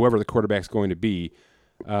whoever the quarterback's going to be.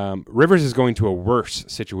 Rivers is going to a worse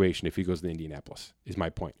situation if he goes to Indianapolis, is my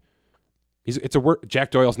point. Jack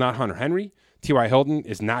Doyle's not Hunter Henry. T.Y. Hilton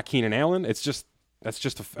is not Keenan Allen. That's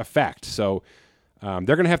just a fact. So they're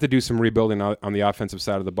going to have to do some rebuilding on the offensive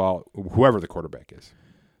side of the ball, whoever the quarterback is.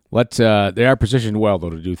 They are positioned well, though,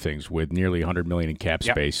 to do things with nearly $100 million in cap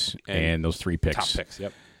space and those 3 picks. Top picks,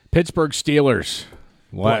 yep. Pittsburgh Steelers.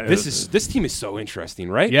 Boy, this team is so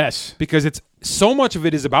interesting, right? Yes. Because it's so much of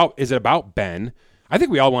it is about Ben. I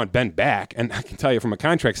think we all want Ben back, and I can tell you from a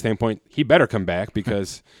contract standpoint, he better come back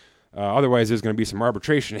because otherwise there's going to be some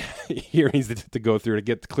arbitration hearings to go through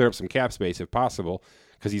to clear up some cap space if possible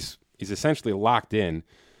because he's essentially locked in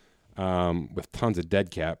with tons of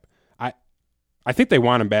dead cap. I think they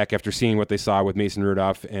want him back after seeing what they saw with Mason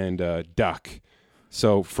Rudolph and Duck.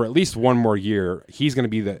 So for at least one more year, he's going to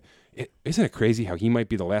be isn't it crazy how he might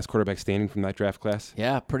be the last quarterback standing from that draft class?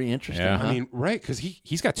 Yeah, pretty interesting. Yeah. Huh? I mean, right, because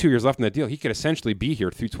he's got 2 years left in that deal. He could essentially be here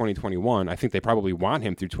through 2021. I think they probably want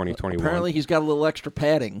him through 2021. Apparently, he's got a little extra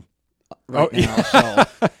padding right now.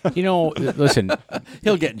 So listen,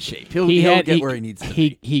 he'll get in shape. He'll get where he needs to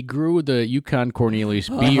be. He grew the Yukon Cornelius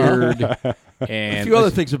beard. And a few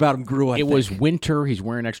other things about him grew. I think. was winter. He's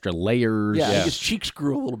wearing extra layers. Yeah, his cheeks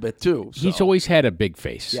grew a little bit too. So. He's always had a big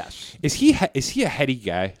face. Yes. Is he a heady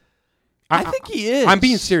guy? I think he is. I'm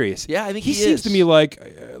being serious. Yeah, I think he seems to me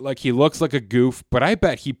like he looks like a goof, but I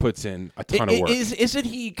bet he puts in a ton of work. Isn't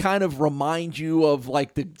he kind of remind you of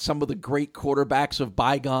like some of the great quarterbacks of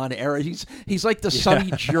bygone era? He's like the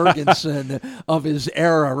Sonny Jurgensen of his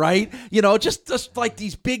era, right? You know, just like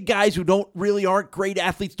these big guys who aren't great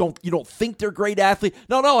athletes. You don't think they're great athletes.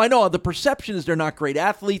 No, I know the perception is they're not great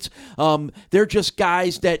athletes. They're just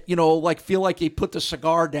guys that like feel like they put the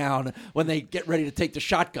cigar down when they get ready to take the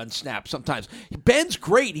shotgun snap. Sometimes Ben's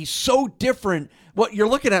great. He's so different. What you're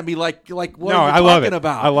looking at me like what are you talking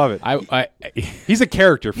about? I love it. He's a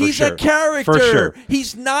character for sure. He's a character. For sure.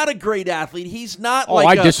 He's not a great athlete. He's not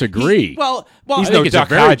I disagree. He's no Duck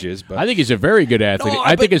Hodges, but I think he's a very good athlete. No,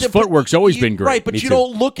 I think his footwork's always been great. Right, but Me you too.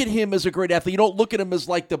 don't look at him as a great athlete. You don't look at him as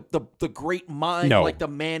like the great mind, No. like the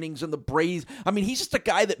Mannings and the Braves. I mean, he's just a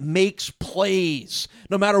guy that makes plays.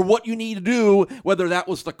 No matter what you need to do, whether that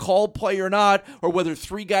was the called play or not, or whether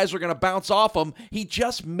three guys are going to bounce off him, he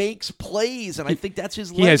just makes plays, and I think that's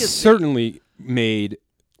his legacy. He has certainly made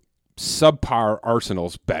subpar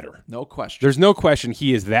Arsenals better. No question. There's no question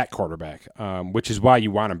he is that quarterback, which is why you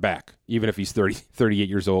want him back, even if he's 38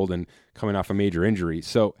 years old and coming off a major injury.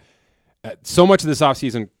 So much of this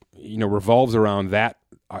offseason, revolves around that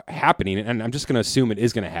happening, and I'm just going to assume it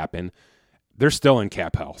is going to happen. They're still in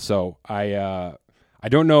cap hell. So I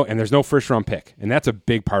don't know, and there's no first-round pick, and that's a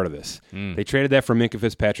big part of this. They traded that for Minkah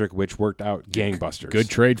Fitzpatrick, which worked out gangbusters. Good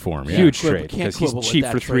trade for him. Yeah. Huge Can't trade because he's quibble with cheap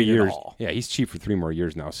that for 3 trade at years. all. Yeah, he's cheap for 3 more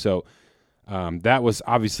years now. So that was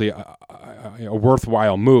obviously a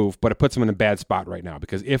worthwhile move, but it puts them in a bad spot right now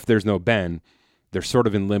because if there's no Ben, they're sort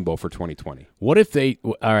of in limbo for 2020. What if they?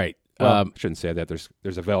 All right. I shouldn't say that.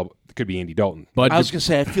 There's available. It could be Andy Dalton. I was going to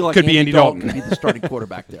say, I feel like Could be Andy Dalton. could be the starting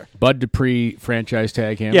quarterback there. Bud Dupree franchise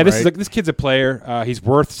tag him. Yeah, right? this kid's a player. He's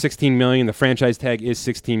worth $16 million. The franchise tag is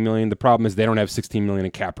 $16 million. The problem is they don't have $16 million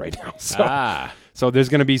in cap right now. So there's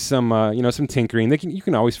going to be some some tinkering. You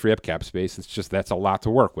can always free up cap space. It's just that's a lot to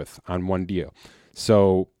work with on one deal.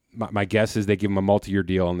 So my guess is they give him a multi-year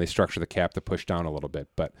deal and they structure the cap to push down a little bit,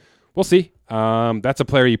 but. We'll see. That's a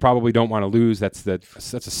player you probably don't want to lose. That's a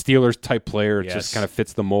Steelers type player. It just kind of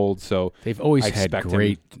fits the mold. So they've always had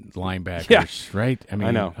great linebackers, right? I mean,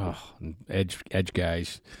 I know. Edge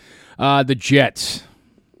guys. The Jets.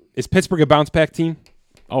 Is Pittsburgh a bounce back team?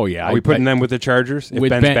 Oh yeah. Are we putting them with the Chargers? If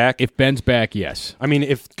Ben's back? If Ben's back, yes. I mean,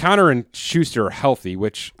 if Connor and Schuster are healthy,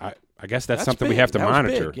 which I guess that's something big. we have to That was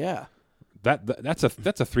monitor. big, yeah. That's a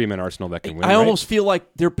 3-man Arsenal that can win. I almost feel like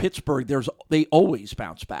they're Pittsburgh. They always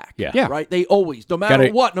bounce back. Yeah. Right. They always, no matter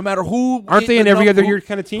what, no matter who. Aren't they an every other year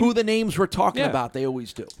kind of team? Who the names we're talking about, they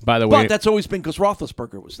always do. By the way, but that's always been because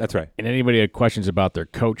Roethlisberger was there. That's right. And anybody had questions about their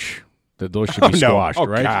coach, those should be squashed, Oh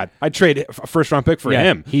right? God, I'd trade a first-round pick for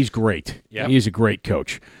him. He's great. Yep. He's a great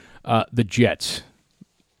coach. The Jets.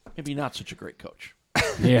 Maybe not such a great coach.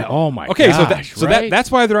 Yeah. Oh my. Okay, gosh,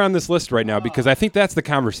 that's why they're on this list right now because I think that's the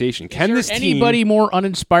conversation. Can this team anybody more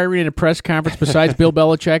uninspiring in a press conference besides Bill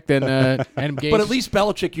Belichick than Adam Gase? But at least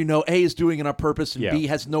Belichick, A, is doing it on purpose, and Yeah. B,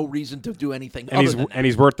 has no reason to do anything and other than that.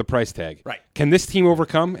 he's worth the price tag. Right. Can this team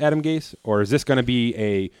overcome Adam Gase, or is this going to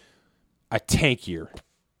be a tank year?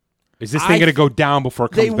 Is this thing going to go down before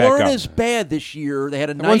it comes They back up? weren't as bad this year. They had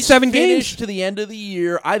a won nice 7 finish games. to the end of the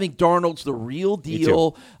year. I think Darnold's the real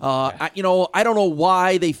deal. I don't know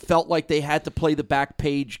why they felt like they had to play the back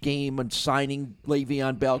page game and signing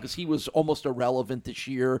Le'Veon Bell because he was almost irrelevant this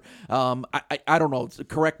year. I don't know.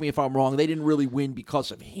 Correct me if I'm wrong. They didn't really win because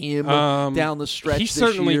of him down the stretch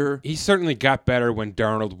this year. He certainly got better when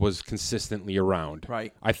Darnold was consistently around.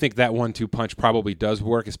 Right. I think that 1-2 punch probably does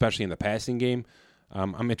work, especially in the passing game.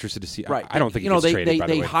 I'm interested to see. Right. I don't think he gets traded, by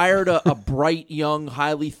the way. They hired a bright, young,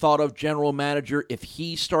 highly thought of general manager. If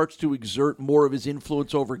he starts to exert more of his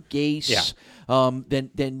influence over Gase,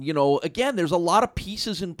 then again, there's a lot of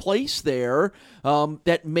pieces in place there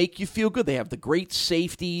that make you feel good. They have the great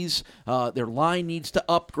safeties. Their line needs to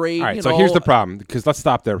upgrade. All right. So here's the problem, because let's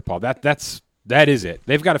stop there, Paul. That is it.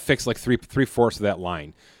 They've got to fix like three-fourths of that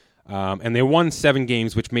line, and they won 7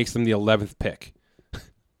 games, which makes them the 11th pick.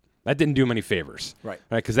 That didn't do them any favors. Right.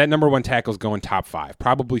 Because that number 1 tackle is going top 5,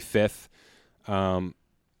 probably 5th.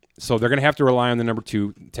 So they're going to have to rely on the number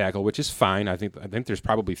 2 tackle, which is fine. I think there's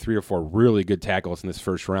probably 3 or 4 really good tackles in this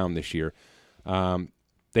first round this year.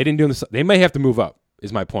 They didn't do this. They may have to move up,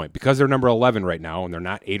 is my point, because they're number 11 right now, and they're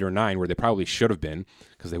not 8 or 9 where they probably should have been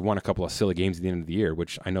because they won a couple of silly games at the end of the year,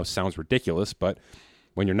 which I know sounds ridiculous, but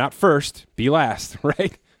when you're not first, be last,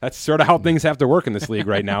 right? That's sort of how things have to work in this league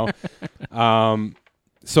right now.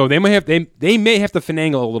 So they may have to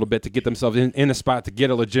finagle a little bit to get themselves in a spot to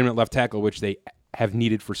get a legitimate left tackle, which they have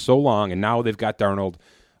needed for so long, and now they've got Darnold.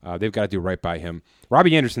 They've got to do right by him.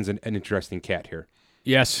 Robbie Anderson's an interesting cat here.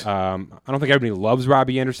 Yes. I don't think everybody loves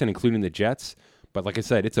Robbie Anderson, including the Jets. But like I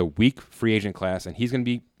said, it's a weak free agent class, and he's going to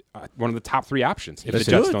be one of the top 3 options if the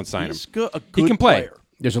Jets don't sign him. He can play. Player.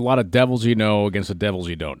 There's a lot of devils you know against the devils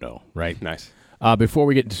you don't know, right? Nice. Before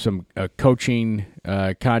we get into some coaching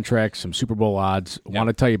contracts, some Super Bowl odds, I want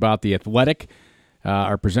to tell you about The Athletic,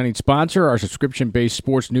 our presenting sponsor, our subscription-based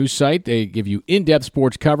sports news site. They give you in-depth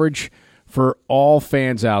sports coverage for all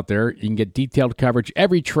fans out there. You can get detailed coverage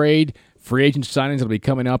every trade, free agent signings that will be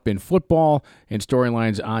coming up in football, and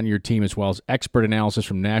storylines on your team, as well as expert analysis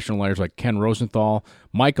from national writers like Ken Rosenthal,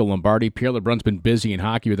 Michael Lombardi. Pierre LeBrun's been busy in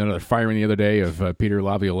hockey with another firing the other day of Peter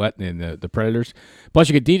Laviolette and the Predators. Plus,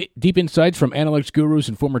 you get deep insights from analytics gurus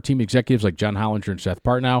and former team executives like John Hollinger and Seth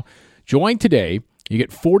Partnow. Join today. You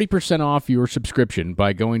get 40% off your subscription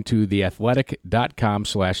by going to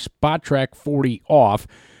theathletic.com/SpotTrack40OFF.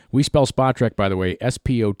 We spell SpotTrack, by the way,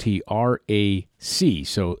 SPOTRAC.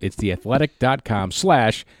 So it's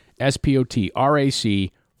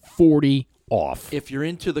theathletic.com/SPOTRAC40OFF. If you're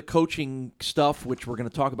into the coaching stuff, which we're going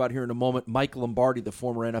to talk about here in a moment, Mike Lombardi, the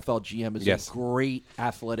former NFL GM, is a great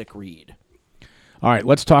athletic read. All right,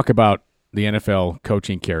 let's talk about the NFL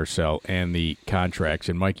coaching carousel and the contracts.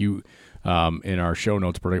 And, Mike, you, in our show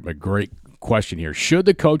notes, bring up a great question here. Should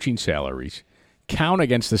the coaching salaries count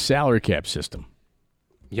against the salary cap system?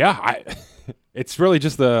 Yeah, it's really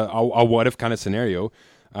just a what-if kind of scenario.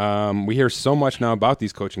 We hear so much now about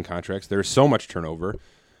these coaching contracts. There's so much turnover,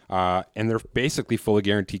 and they're basically fully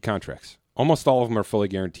guaranteed contracts. Almost all of them are fully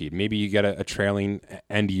guaranteed. Maybe you get a trailing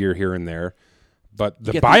end year here and there, but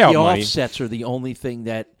the buyout money... The offsets are the only thing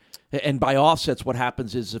that... And by offsets, what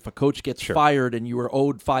happens is if a coach gets fired and you are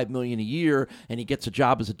owed $5 million a year and he gets a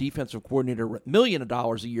job as a defensive coordinator $1 million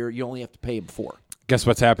a year, you only have to pay him $4 million. Guess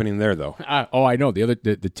what's happening there, though? I know.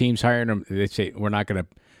 The team's hiring them. They say we're not going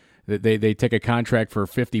to. They take a contract for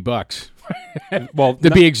 $50. Well, to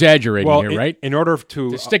be exaggerating here, right? In order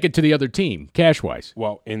to stick it to the other team, cash wise.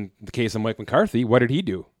 Well, in the case of Mike McCarthy, what did he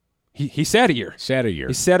do? He sat a year.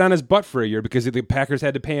 He sat on his butt for a year because the Packers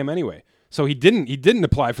had to pay him anyway. So he didn't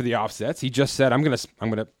apply for the offsets. He just said, I'm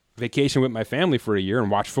gonna vacation with my family for a year and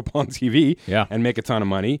watch football on TV and make a ton of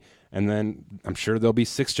money. And then I'm sure there'll be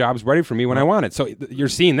 6 jobs ready for me when I want it. So you're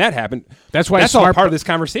seeing that happen. That's all part of this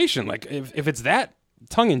conversation. Like if it's that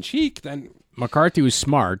tongue-in-cheek, then... McCarthy was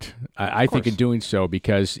smart, I think, in doing so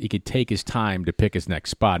because he could take his time to pick his next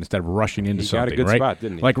spot instead of rushing into something. He got a good spot,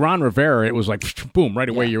 didn't he? Like Ron Rivera, it was like, boom, right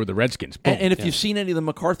away you're with the Redskins. Boom. And if you've seen any of the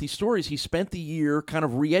McCarthy stories, he spent the year kind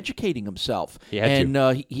of re-educating himself. He and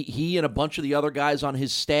he and a bunch of the other guys on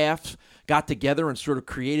his staff got together and sort of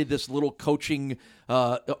created this little coaching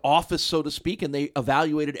office, so to speak, and they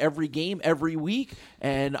evaluated every game every week.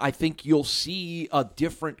 And I think you'll see a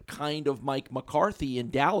different kind of Mike McCarthy in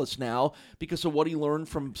Dallas now because of what he learned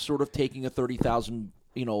from sort of taking a 30,000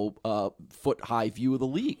 foot high view of the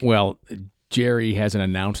league. Well, Jerry hasn't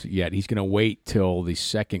announced it yet. He's going to wait till the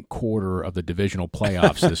second quarter of the divisional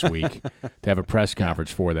playoffs this week to have a press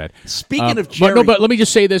conference for that. Speaking of Jerry, but let me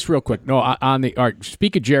just say this real quick. All right,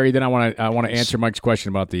 speak of Jerry, then I want to answer Mike's question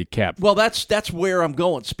about the cap. Well, that's where I'm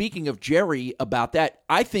going. Speaking of Jerry about that,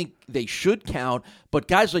 I think they should count, but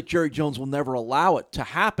guys like Jerry Jones will never allow it to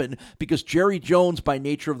happen because Jerry Jones, by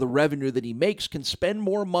nature of the revenue that he makes, can spend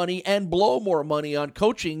more money and blow more money on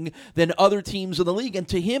coaching than other teams in the league. And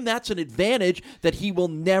to him, that's an advantage that he will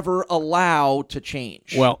never allow to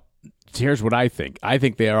change. Well, here's what I think. I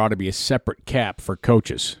think there ought to be a separate cap for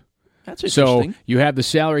coaches. That's interesting. So you have the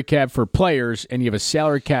salary cap for players and you have a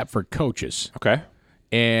salary cap for coaches. Okay.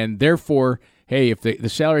 And therefore, hey, if the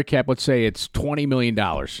salary cap, let's say it's $20 million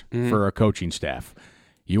for a coaching staff.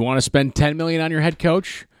 You want to spend $10 million on your head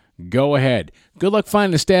coach? Go ahead. Good luck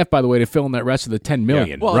finding the staff, by the way, to fill in that rest of the $10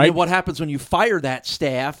 million. Well, right? And then what happens when you fire that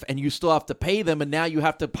staff and you still have to pay them, and now you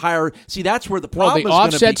have to hire? See, that's where the problem is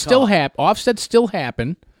going to become. Offsets still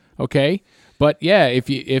happen. Okay. But yeah,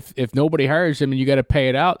 if nobody hires him and you got to pay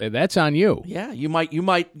it out, that's on you. Yeah, you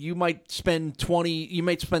might spend 20. You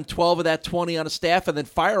might spend 12 of that 20 on a staff, and then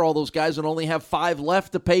fire all those guys and only have 5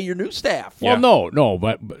 left to pay your new staff. Well, no,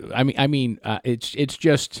 but I mean,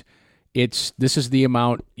 this is the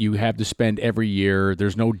amount you have to spend every year.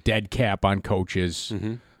 There's no dead cap on coaches.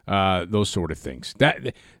 Those sort of things.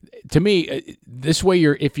 That to me, this way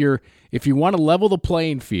if you want to level the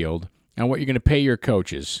playing field on what you're going to pay your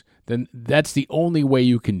coaches, then that's the only way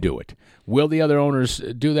you can do it. Will the other owners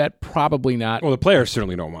do that? Probably not. Well, the players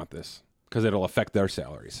certainly don't want this because it'll affect their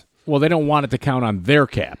salaries. Well, they don't want it to count on their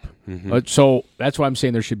cap. So that's why I'm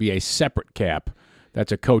saying there should be a separate cap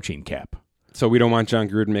that's a coaching cap. So we don't want John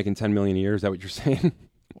Gruden making $10 million a year? Is that what you're saying?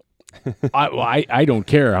 I don't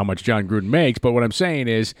care how much John Gruden makes, but what I'm saying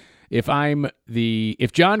is if John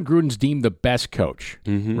Gruden's deemed the best coach,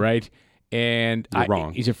 right? And You're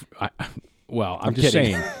wrong. I'm just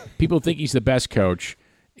saying, people think he's the best coach.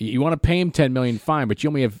 You want to pay him $10 million, fine, but you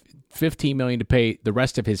only have $15 million to pay the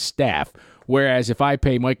rest of his staff. Whereas if I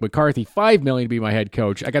pay Mike McCarthy $5 million to be my head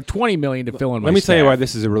coach, I got $20 million to fill in my staff. Let me tell you why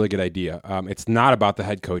this is a really good idea. It's not about the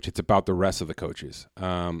head coach; it's about the rest of the coaches.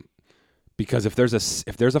 Because if there's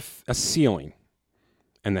a ceiling,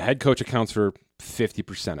 and the head coach accounts for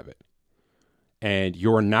 50% of it, and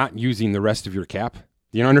you're not using the rest of your cap,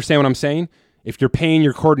 you understand what I'm saying? If you're paying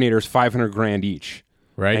your coordinators $500,000 each,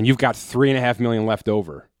 right, and you've got $3.5 million left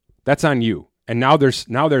over, that's on you. And now there's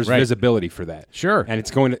right. visibility for that. Sure. And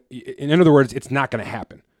it's going to, in other words, it's not going to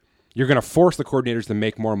happen. You're going to force the coordinators to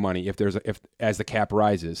make more money as the cap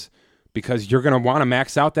rises, because you're going to want to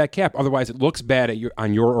max out that cap. Otherwise, it looks bad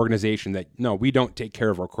on your organization that, no, we don't take care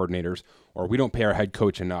of our coordinators, or we don't pay our head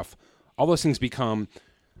coach enough. All those things become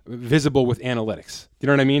visible with analytics. You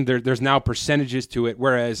know what I mean? There's now percentages to it,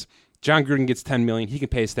 whereas John Gruden gets $10 million, he can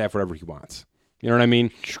pay his staff whatever he wants. You know what I mean?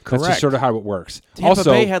 Correct. That's just sort of how it works. Tampa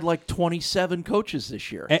Bay had like 27 coaches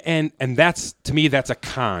this year. And that's, to me, that's a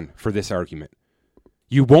con for this argument.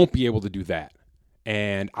 You won't be able to do that.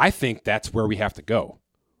 And I think that's where we have to go.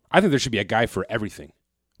 I think there should be a guy for everything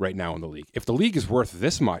right now in the league. If the league is worth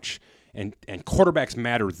this much, and quarterbacks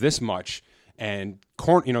matter this much, and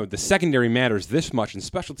the secondary matters this much, and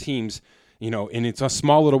special teams, in its a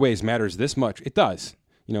small little ways matters this much, it does.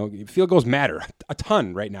 Field goals matter a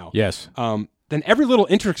ton right now. Yes. Then every little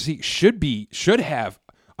intricacy should have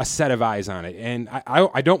a set of eyes on it, and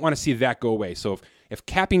I don't want to see that go away. So if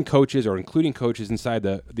capping coaches or including coaches inside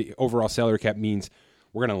the overall salary cap means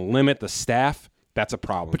we're going to limit the staff, that's a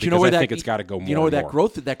problem. But I think it's got to go more. You know where that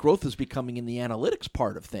growth is becoming in the analytics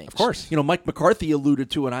part of things. Of course. Mike McCarthy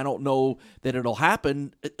alluded to, and I don't know that it'll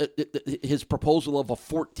happen, his proposal of a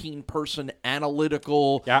 14-person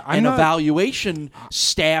analytical evaluation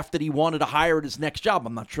staff that he wanted to hire at his next job.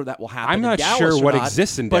 I'm not sure that will happen. I'm not in Dallas sure what not,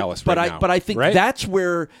 exists in Dallas right now. But I think right? that's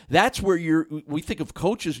where we think of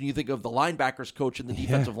coaches, and you think of the linebackers coach and the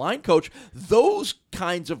defensive line coach. Those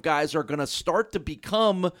kinds of guys are going to start to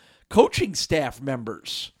become coaching staff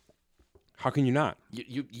members. How can you not?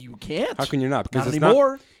 You can't. How can you not? Because not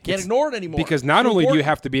anymore. Can't ignore it anymore. Because not only do you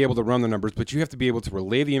have to be able to run the numbers, but you have to be able to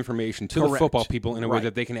relay the information to the football people in a way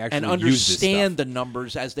that they can actually and use this stuff. understand the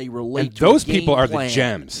numbers as they relate and to those a game people are plan. the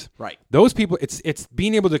gems. Right. Those people, it's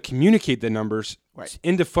being able to communicate the numbers right.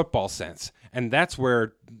 into football sense, and that's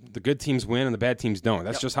where the good teams win and the bad teams don't.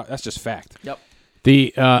 That's just fact. Yep.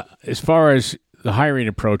 The as far as the hiring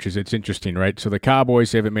approaches, it's interesting, right? So the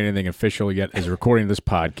Cowboys haven't made anything official yet as recording this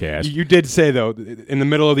podcast. You did say, though, in the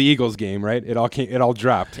middle of the Eagles game, right? It all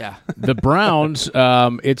dropped. Yeah. The Browns,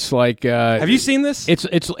 it's like have you seen this? It's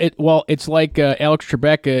like Alex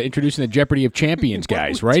Trebek introducing the Jeopardy of Champions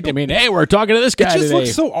guys, right? I mean, hey, we're talking to this guy today. It just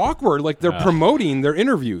looks so awkward, like they're promoting their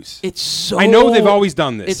interviews. It's so. I know they've always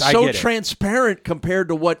done this. It's so transparent compared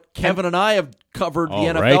to what Kevin and I have covered the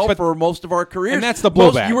NFL for most of our careers. And that's the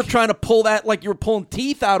blowback. You were trying to pull that like you were pulling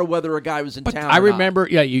teeth out of whether a guy was in town. I remember,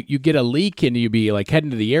 you get a leak and you be like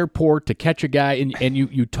heading to the airport to catch a guy, and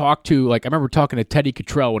you talk to, like, I remember talking to Teddy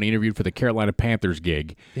Cottrell when he interviewed for the Carolina Panthers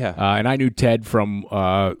gig. Yeah. And I knew Ted from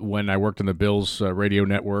when I worked on the Bills radio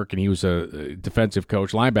network, and he was a defensive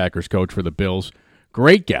coach, linebackers coach for the Bills.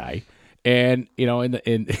 Great guy. And,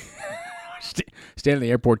 in standing in the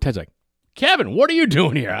airport, Ted's like, Kevin, what are you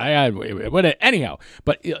doing here? Anyhow,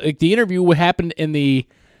 but the interview happened in the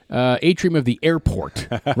atrium of the airport.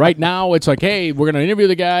 Right now, it's like, hey, we're going to interview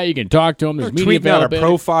the guy. You can talk to him. There's media availability. Out a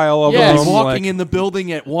profile of him. He's walking in the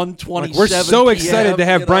building at 1:27. We're so excited to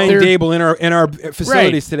have Brian Dable in our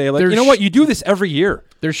facilities today. Like, you know what? You do this every year.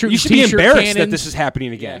 You should be embarrassed that this is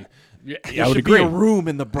happening again. Yeah, I would agree. Be a room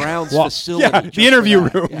in the Browns facility. Yeah, the interview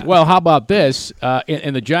room. Yeah. Well, how about this?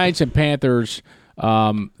 In the Giants and Panthers.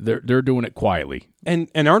 They're doing it quietly, and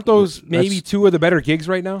aren't those maybe two of the better gigs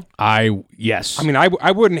right now? Yes. I mean,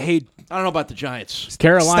 I wouldn't hate. I don't know about the Giants.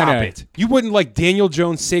 Carolina. Stop it. You wouldn't like Daniel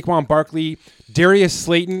Jones, Saquon Barkley, Darius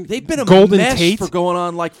Slayton. They've been a Golden mess Tate, for going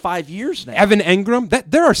on like 5 years now. Evan Engram.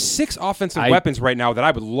 There are 6 offensive weapons right now that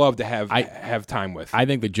I would love to have time with. I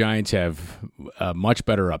think the Giants have a much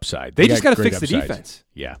better upside. They just got to fix the defense.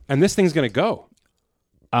 Yeah, and this thing's going to go.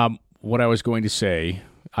 What I was going to say.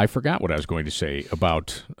 I forgot what I was going to say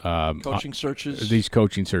about coaching searches. These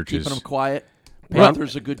coaching searches, keeping them quiet.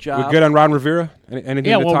 Panthers a good job. We're good on Ron Rivera. Anything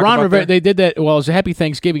to talk Ron about Rivera. there? They did that. Well, it was a Happy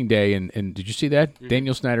Thanksgiving Day, and did you see that?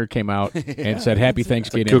 Daniel Snyder came out and said Happy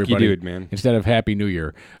Thanksgiving, everybody, dude, man. instead of Happy New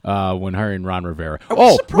Year when hiring Ron Rivera. I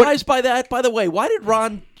was surprised by that. By the way, why did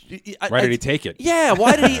Ron Why did he take it? Yeah,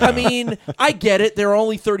 why did he? I mean, I get it. There are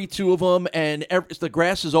only 32 of them, and the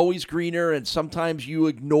grass is always greener, and sometimes you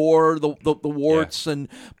ignore the warts.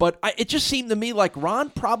 But it just seemed to me like Ron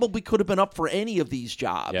probably could have been up for any of these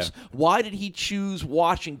jobs. Yeah. Why did he choose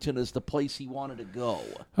Washington as the place he wanted to go?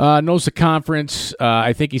 Knows the conference.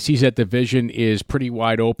 I think he sees that division is pretty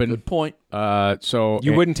wide open. Good point. So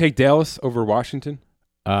You wouldn't take Dallas over Washington?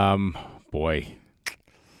 Boy,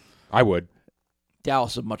 I would.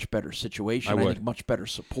 Dallas is a much better situation. I would. think much better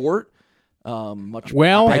support. Much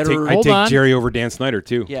Well, better. I'd Hold take on. Jerry over Dan Snyder,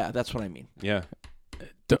 too. Yeah, that's what I mean. Yeah.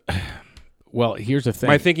 well, here's the thing.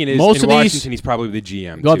 My thinking is most in of Washington, these. he's probably the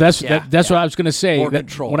GM. Well, too. that's Yeah, that's what I was going to say. More That-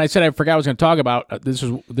 control. when I said I forgot I was going to talk about this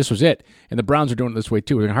was it, and the Browns are doing it this way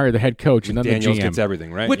too. We're going to hire the head coach and then Daniels the GM. gets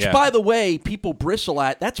everything, right? Which, Yeah. by the way, people bristle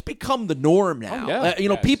at. That's become the norm now. Oh, yeah. You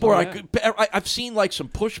know, Yes. people Oh, are yeah. like, I've seen like some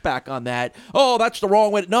pushback on that. Oh, that's the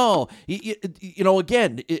wrong way. No, you know,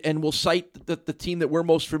 again, and we'll cite the team that we're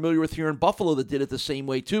most familiar with here in Buffalo that did it the same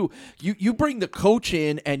way too. You bring the coach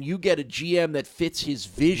in and you get a GM that fits his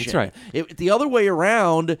vision. That's right. The other way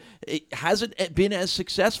around, it hasn't been as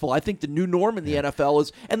successful. I think the new norm in the NFL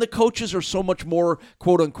is, and the coaches are so much more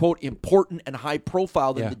quote unquote important and high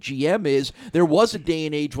profile than Yeah. the GM is. There was a day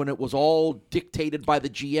and age when it was all dictated by the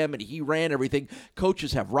GM and he ran everything.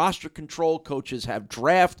 Coaches have roster control. Coaches have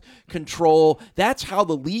draft control. That's how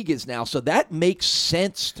the league is now. So that makes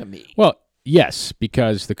sense to me. Well, yes,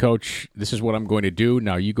 because the coach, this is what I'm going to do.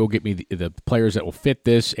 Now you go get me the players that will fit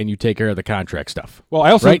this, and you take care of the contract stuff. Well, I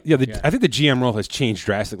also, Right? I think the GM role has changed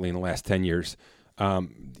drastically in the last 10 years.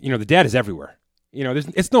 The data is everywhere.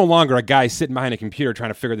 It's no longer a guy sitting behind a computer trying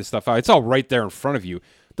to figure this stuff out. It's all right there in front of you.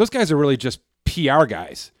 Those guys are really just PR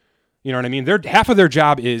guys. You know what I mean? Half of their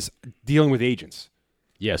job is dealing with agents.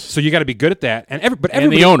 Yes. So you got to be good at that. And everybody,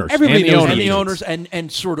 the owners. everybody And the knows owners. And the agents. owners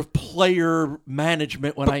and sort of player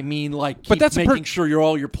management when I mean like keep that's making sure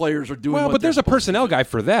all your players are doing Well, what but there's they're a personnel guy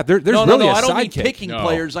for that. There's No, really no, a I don't mean sidekick. picking No,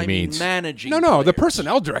 players. I he mean means- managing. No, the players.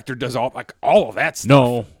 personnel director does all of that stuff.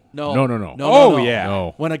 No. No. No. Oh, yeah.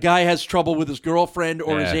 No. When a guy has trouble with his girlfriend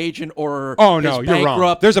or his Yeah. agent or Oh, no, is you're wrong.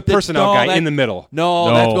 bankrupt, There's a personnel guy in the middle. No,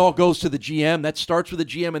 No. that all goes to the GM. That starts with the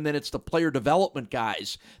GM, and then it's the player development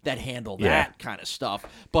guys that handle that kind of stuff.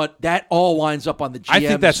 But that all winds up on the GM. I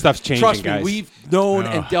think that stuff's changing, Trust guys. me, we've known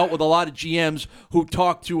and dealt with a lot of GMs who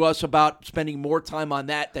talk to us about spending more time on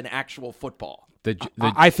that than actual football.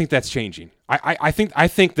 I think that's changing. I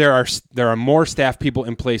think there are more staff people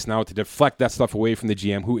in place now to deflect that stuff away from the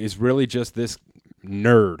GM, who is really just this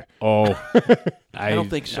nerd. Oh, I don't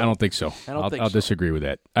think so. I don't think so. think I'll so. disagree with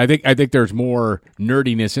that. I think there's more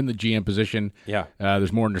nerdiness in the GM position. Yeah.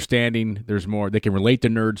 There's more understanding. There's more. They can relate to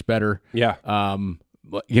nerds better. Yeah. I'm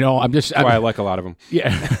just. That's why I like a lot of them.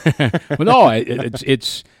 Yeah. But no,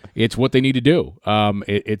 it's what they need to do.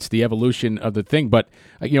 It's the evolution of the thing. But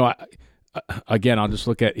again, I'll just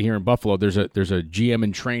look at here in Buffalo. There's a GM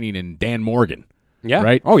in training in Dan Morgan. Yeah.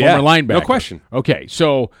 Right. Oh, yeah. Former linebacker. No question. Okay.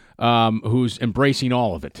 So who's embracing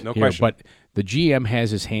all of it? No here. question. But the GM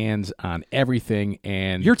has his hands on everything,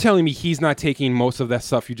 and You're telling me he's not taking most of that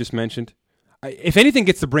stuff you just mentioned? If anything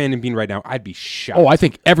gets to Brandon Bean right now, I'd be shocked. I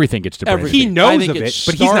think everything gets to Brandon. He Bean. knows I think of it it,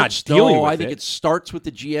 but he's not dealing with I think it. it starts with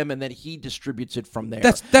the GM and then he distributes it from there.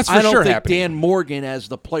 That's for I don't sure think happening. Dan Morgan, as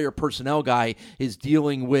the player personnel guy, is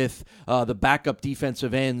dealing with the backup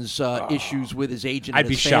defensive ends issues with his agent. I'd and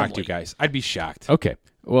be his shocked, family. you guys. I'd be shocked. Okay.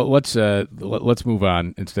 Well, let's move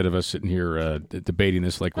on instead of us sitting here debating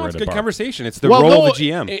this like No, we're it's at a a good bar. conversation. It's the role of the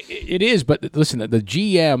GM. It is, but listen, the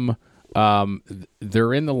GM,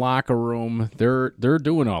 they're in the locker room. They're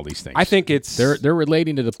doing all these things. I think it's they're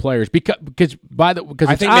relating to the players because I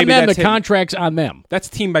it's think on maybe them. The that's him. contract's on them. that's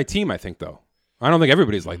team by team. I think though. I don't think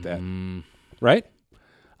everybody's like that, right?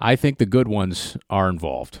 I think the good ones are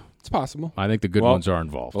involved. It's possible. I think the good ones are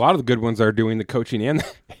involved. A lot of the good ones are doing the coaching and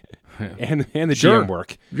and the Sure. GM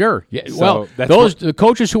work. Sure. Yeah. So well, that's the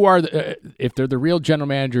coaches who are if they're the real general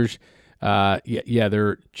managers,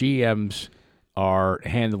 their GMs are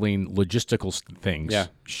handling logistical things. Yeah.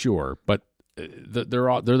 Sure, but they're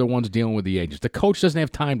the ones dealing with the agents. The coach doesn't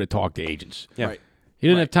have time to talk to agents. Yeah. Right. He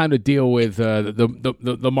doesn't have time to deal with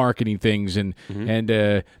the marketing things and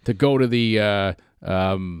to go to the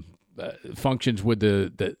functions with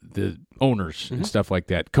the owners and stuff like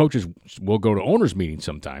that. Coaches will go to owners meetings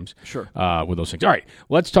sometimes. Sure. With those things. All right,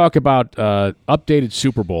 let's talk about updated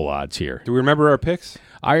Super Bowl odds here. Do we remember our picks?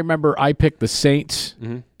 I remember I picked the Saints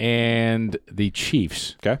and the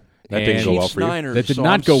Chiefs. Okay. That And didn't go well Chiefs for you. Niners. That did so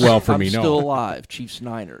not I'm go well for I'm me, no. Still alive. Chiefs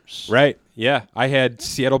Niners. Right. Yeah. I had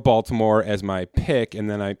Seattle Baltimore as my pick, and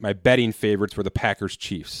then my betting favorites were the Packers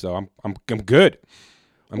Chiefs. So I'm good.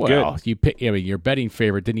 I'm well, good. you pick. I mean, your betting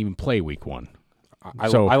favorite didn't even play week 1. I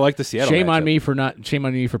like the Seattle. Shame on matchup. Shame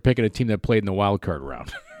on me for picking a team that played in the wild card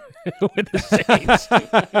round with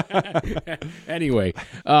the Saints. Anyway,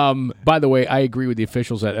 by the way, I agree with the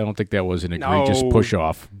officials that I don't think that was an egregious push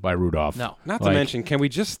off by Rudolph. No, not to mention, can we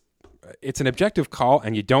just? It's an objective call,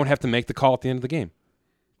 and you don't have to make the call at the end of the game.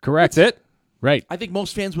 Correct. That's it. Right. I think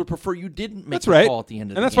most fans would prefer you didn't make That's the right. call at the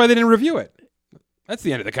end of the game. And that's why they didn't review it. That's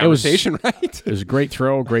the end of the conversation, right? It was a great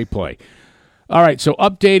throw, great play. All right, so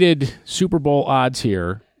updated Super Bowl odds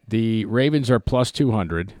here. The Ravens are plus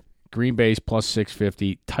 200, Green Bay's plus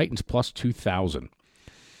 650, Titans plus 2,000.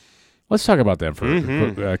 Let's talk about them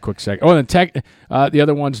for a quick second. Oh, and the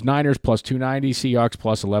other ones, Niners plus 290, Seahawks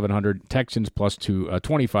plus 1,100, Texans plus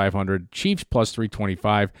 2,500, Chiefs plus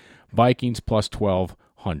 325, Vikings plus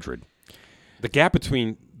 1,200. The gap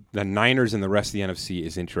between the Niners and the rest of the NFC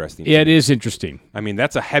is interesting. Yeah, it is interesting. I mean,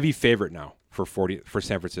 that's a heavy favorite now for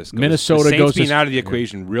San Francisco. Minnesota the Saints goes being out of the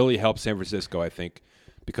equation really helps San Francisco, I think,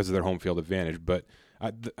 because of their home field advantage. But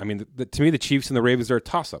to me, the Chiefs and the Ravens are a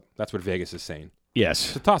toss-up. That's what Vegas is saying. Yes,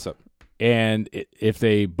 it's a toss-up. And if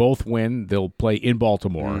they both win, they'll play in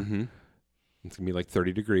Baltimore. Mm-hmm. It's going to be like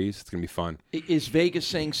 30 degrees. It's going to be fun. Is Vegas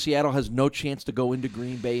saying Seattle has no chance to go into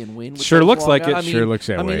Green Bay and win? Sure looks like it. Sure looks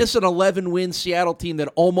that way. I mean, this is an 11-win Seattle team that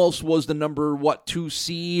almost was the number 2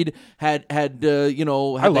 seed. Had they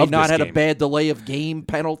not had a bad delay of game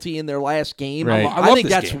penalty in their last game? Right. I think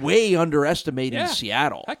that's way underestimating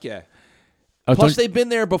Seattle. Heck yeah. Plus, they've been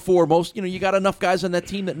there before. You got enough guys on that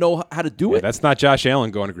team that know how to do it. That's not Josh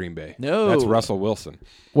Allen going to Green Bay. No. That's Russell Wilson.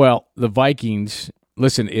 Well, the Vikings,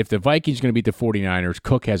 listen, if the Vikings are going to beat the 49ers,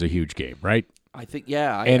 Cook has a huge game, right? I think,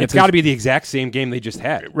 yeah. And it's got to be the exact same game they just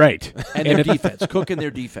had. Right. And their defense. Cook and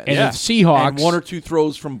their defense. And the Seahawks. And 1 or 2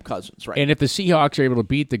 throws from Cousins, right? And if the Seahawks are able to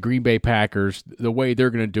beat the Green Bay Packers, the way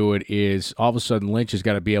they're going to do it is all of a sudden Lynch has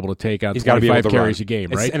got to be able to take out 25 carries a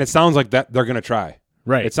game, right? And it sounds like that they're going to try.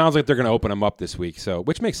 Right. It sounds like they're going to open them up this week,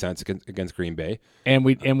 which makes sense against Green Bay. And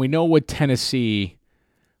we know with Tennessee,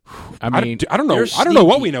 I mean, I don't know. I don't know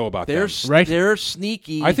what we know about them. Right? They're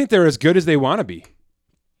sneaky. I think they're as good as they want to be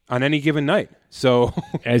on any given night. So,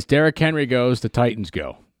 as Derrick Henry goes, the Titans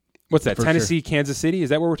go. What's that? Tennessee, Kansas City? Is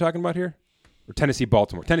that what we're talking about here? Or Tennessee,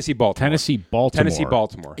 Baltimore? Tennessee,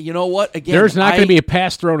 Baltimore. You know what? Again, there's not going to be a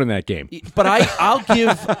pass thrown in that game. But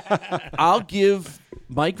I'll give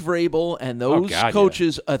Mike Vrabel and those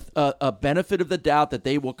coaches a benefit of the doubt that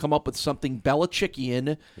they will come up with something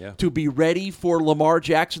Belichickian to be ready for Lamar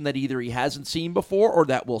Jackson that either he hasn't seen before or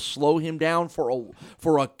that will slow him down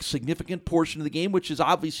for a significant portion of the game, which is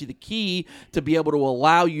obviously the key to be able to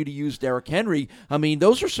allow you to use Derrick Henry. I mean,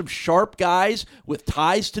 those are some sharp guys with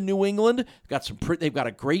ties to New England. They've got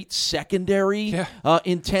a great secondary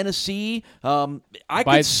in Tennessee. I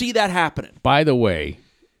could see that happening. By the way,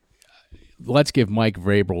 let's give Mike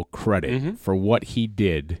Vrabel credit for what he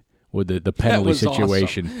did with the penalty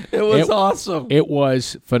situation. Awesome. It was awesome. It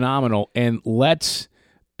was phenomenal. And Brett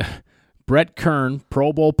Kern,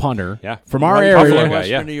 Pro Bowl punter from our area,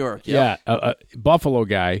 Western New York. A Buffalo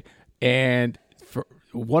guy, and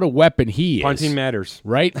what a weapon he is. Punting matters,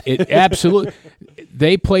 right? It absolutely.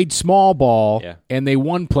 They played small ball, and they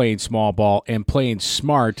won playing small ball and playing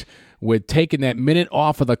smart. With taking that minute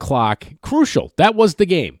off of the clock, crucial. That was the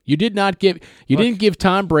game. You didn't give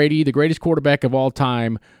Tom Brady, the greatest quarterback of all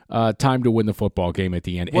time, time to win the football game at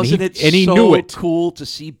the end. Wasn't he knew it. Cool to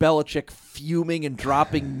see Belichick fuming and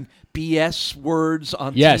dropping BS words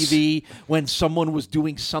on TV when someone was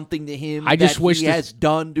doing something to him he has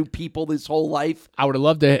done to people his whole life? I would have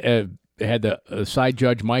loved to had the side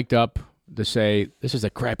judge mic'd up to say, this is the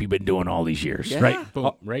crap you've been doing all these years, right?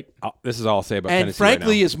 Boom, right? This is all I'll say about Tennessee. And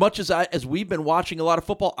frankly, right as much as we've been watching a lot of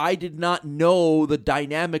football, I did not know the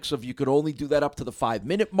dynamics of you could only do that up to the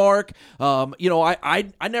 5-minute mark. I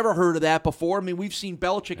never heard of that before. I mean, we've seen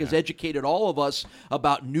Belichick has educated all of us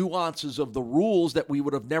about nuances of the rules that we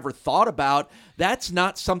would have never thought about. That's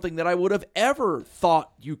not something that I would have ever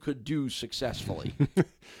thought you could do successfully.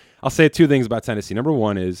 I'll say 2 things about Tennessee. Number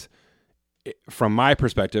 1 is, from my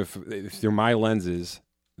perspective, through my lenses,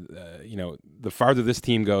 the farther this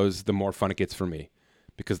team goes, the more fun it gets for me,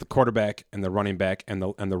 because the quarterback and the running back and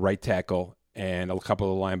the right tackle and a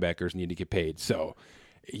couple of linebackers need to get paid. So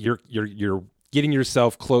you're getting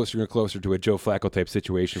yourself closer and closer to a Joe Flacco type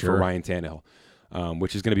situation for Ryan Tannehill,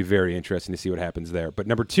 which is going to be very interesting to see what happens there. But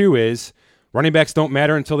number 2 is running backs don't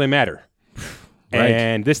matter until they matter. Right.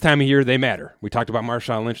 And this time of year, they matter. We talked about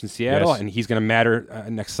Marshawn Lynch in Seattle, and he's going to matter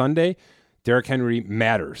next Sunday. Derrick Henry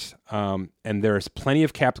matters, and there's plenty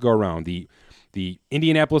of cap to go around. The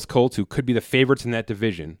Indianapolis Colts, who could be the favorites in that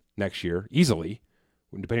division next year, easily,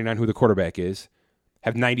 depending on who the quarterback is,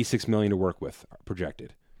 have $96 million to work with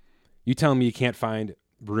projected. You telling me you can't find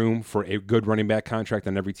room for a good running back contract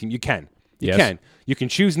on every team? You can. You can. You can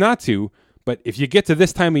choose not to, but if you get to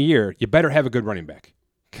this time of year, you better have a good running back.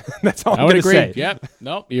 That's all I'm going to say. Yeah,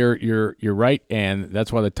 no, you're right, and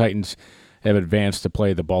that's why the Titans have advanced to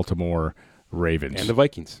play the Baltimore Ravens And the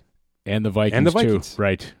Vikings. And the Vikings too.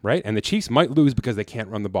 Right. And the Chiefs might lose because they can't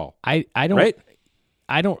run the ball. I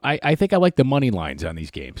think I like the money lines on these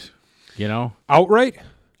games. You know? Outright.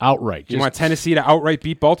 You want Tennessee to outright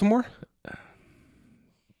beat Baltimore?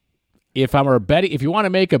 If you want to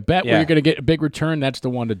make a bet where you're going to get a big return, that's the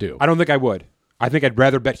one to do. I don't think I would. I think I'd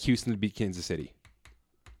rather bet Houston to beat Kansas City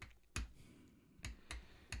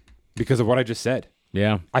because of what I just said.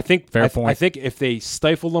 Yeah, I think fair point. I think if they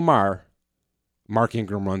stifle Lamar, Mark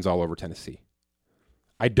Ingram runs all over Tennessee.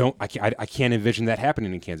 I can't envision that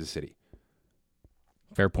happening in Kansas City.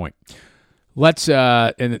 Fair point. Let's you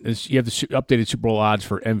have the updated Super Bowl odds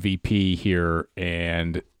for MVP here,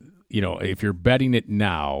 and if you're betting it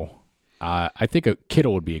now. I think a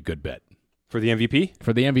Kittle would be a good bet for the MVP.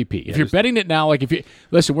 If you're betting it now, like if you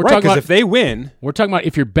listen, we're talking about if they win, we're talking about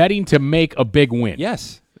if you're betting to make a big win.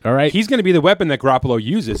 Yes, all right. He's going to be the weapon that Garoppolo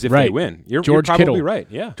uses if they win. You're probably Kittle. Right.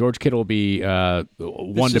 Yeah, George Kittle will be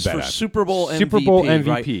one to bet on. Super Bowl MVP. Super Bowl MVP.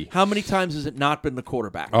 Right? How many times has it not been the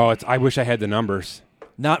quarterback? Oh, I wish I had the numbers.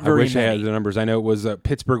 Not very many. I had the numbers. I know it was a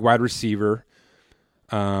Pittsburgh wide receiver.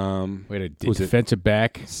 Wait, a defensive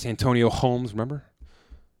back. Santonio Holmes, remember?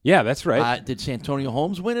 Yeah, that's right. Did Santonio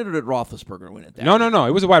Holmes win it, or did Roethlisberger win it? No.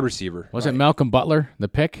 It was a wide receiver. Was it Malcolm Butler, the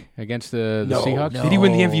pick against the Seahawks? Did he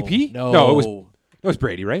win the MVP? No, it was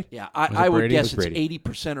Brady, right? Yeah, I would guess it's Brady.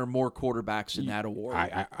 80% or more quarterbacks in that award.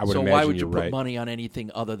 I would so imagine why would you you're put right. money on anything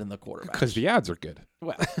other than the quarterback? Because the odds are good.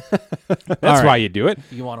 Well, that's why you do it.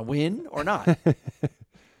 You want to win or not?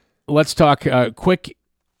 Let's talk quick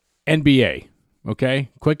NBA. Okay,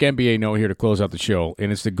 quick NBA note here to close out the show,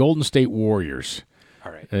 and it's the Golden State Warriors.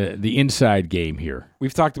 All right. The inside game here.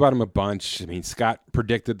 We've talked about him a bunch. I mean, Scott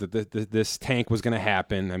predicted that this tank was going to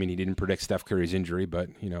happen. I mean, he didn't predict Steph Curry's injury, but,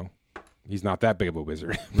 he's not that big of a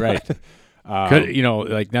wizard. Right. Not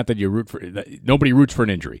that you root for – nobody roots for an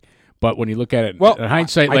injury. But when you look at it in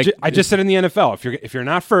hindsight – I just said in the NFL, if you're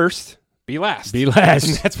not first, be last. Be last.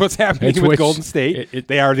 And that's what's happening with Golden State.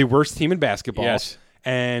 They are the worst team in basketball. Yes.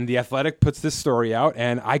 And The Athletic puts this story out,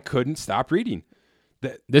 and I couldn't stop reading.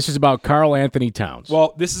 This is about Karl Anthony Towns.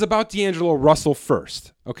 Well, this is about D'Angelo Russell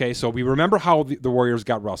first. Okay, so we remember how the Warriors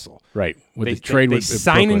got Russell. Right. They sign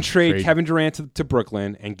Brooklyn. and trade Kevin Durant to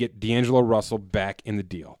Brooklyn and get D'Angelo Russell back in the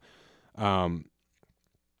deal. And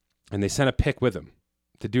they sent a pick with him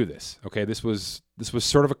to do this. Okay, this was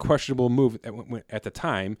sort of a questionable move at the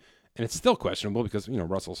time, and it's still questionable because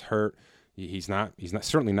Russell's hurt. He's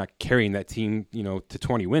certainly not carrying that team to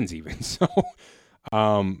 20 wins even. So.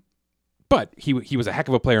 But he was a heck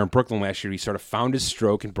of a player in Brooklyn last year. He sort of found his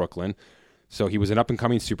stroke in Brooklyn. So he was an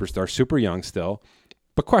up-and-coming superstar, super young still,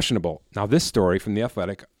 but questionable. Now this story from The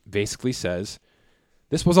Athletic basically says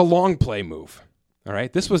this was a long play move. All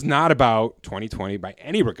right? This was not about 2020 by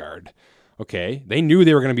any regard. Okay? They knew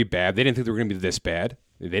they were going to be bad. They didn't think they were going to be this bad.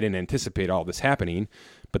 They didn't anticipate all this happening,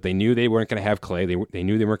 but they knew they weren't going to have Clay. They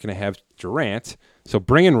knew they weren't going to have Durant. So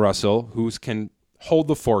bring in Russell, who can hold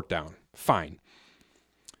the fort down. Fine.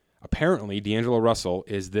 Apparently, D'Angelo Russell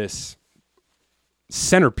is this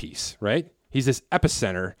centerpiece, right? He's this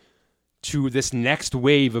epicenter to this next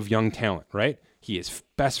wave of young talent, right? He is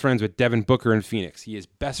best friends with Devin Booker in Phoenix. He is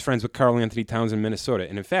best friends with Karl Anthony Towns in Minnesota.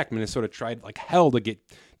 And in fact, Minnesota tried like hell to get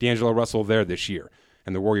D'Angelo Russell there this year.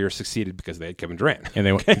 And the Warriors succeeded because they had Kevin Durant. And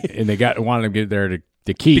they wanted him to get there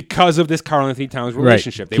to keep. Because of this Karl Anthony Towns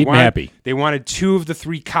relationship. Right. Keep him happy. They wanted 2 of the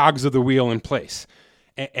 3 cogs of the wheel in place.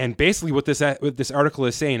 And basically what this article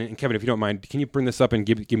is saying, and Kevin, if you don't mind, can you bring this up and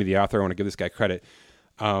give me the author? I want to give this guy credit.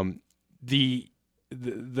 The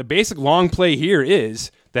basic long play here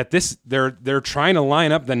is that they're trying to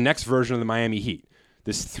line up the next version of the Miami Heat.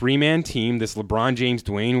 This 3-man team, this LeBron James,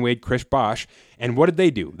 Dwayne Wade, Chris Bosh. And what did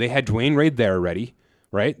they do? They had Dwayne Wade there already,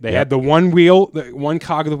 right? They had the one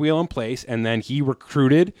cog of the wheel in place, and then he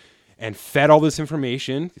recruited and fed all this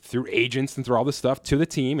information through agents and through all this stuff to the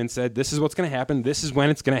team and said, this is what's going to happen. This is when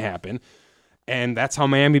it's going to happen. And that's how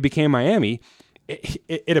Miami became Miami.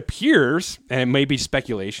 It appears, and it may be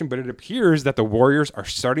speculation, but it appears that the Warriors are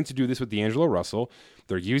starting to do this with D'Angelo Russell.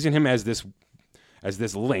 They're using him as this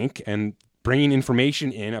link and bringing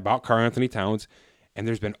information in about Karl Anthony Towns. And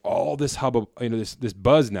there's been all this hubbub, this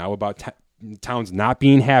buzz now about Towns not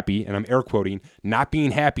being happy, and I'm air quoting, not being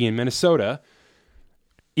happy in Minnesota.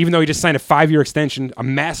 Even though he just signed a 5-year extension, a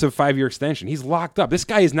massive 5-year extension. He's locked up. This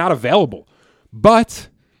guy is not available. But,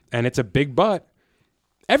 and it's a big but,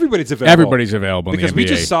 Everybody's available. Everybody's available in because the NBA.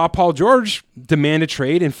 we just saw Paul George demand a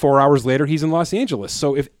trade, and 4 hours later he's in Los Angeles.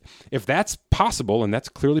 So if that's possible, and that's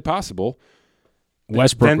clearly possible,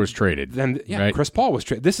 Westbrook was traded. Then right? Chris Paul was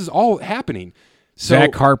traded. This is all happening. So,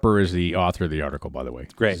 Zach Harper is the author of the article, by the way.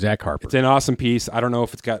 Great. Zach Harper. It's an awesome piece. I don't know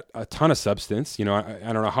if it's got a ton of substance. I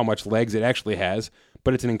don't know how much legs it actually has,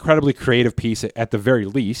 but it's an incredibly creative piece at the very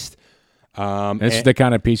least. This is the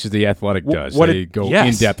kind of pieces The Athletic does. They go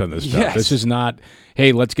in depth on this stuff. Yes. This is not,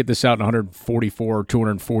 hey, let's get this out in 144,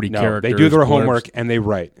 240 characters. They do their homework and they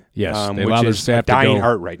write. Yes, they which allow their is staff a dying to go.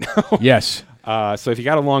 art right now. Yes. So if you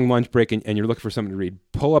got a long lunch break and you're looking for something to read,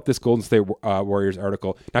 pull up this Golden State Warriors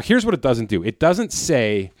article. Now, here's what it doesn't do. It doesn't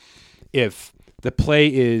say if the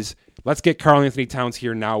play is, let's get Karl Anthony Towns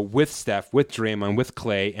here now with Steph, with Draymond, with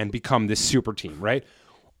Clay, and become this super team, right?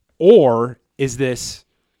 Or is this,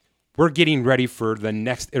 we're getting ready for the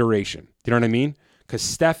next iteration. Do you know what I mean? Because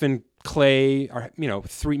Steph and Clay are,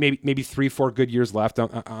 maybe 3-4 good years left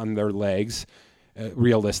on their legs,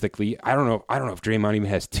 realistically. I don't know if Draymond even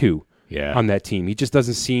has 2. Yeah. On that team. He just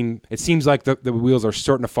doesn't seem – it seems like the wheels are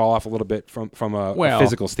starting to fall off a little bit from a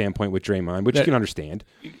physical standpoint with Draymond, which you can understand.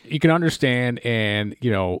 You can understand, and,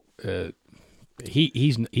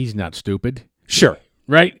 he's not stupid. Sure.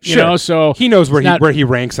 Right? Sure. So he knows where he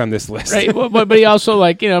ranks on this list. Right, but he also,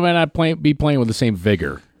 may not be playing with the same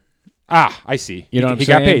vigor. I see. You know what I'm he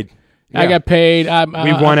saying? Got paid. Yeah. I got paid.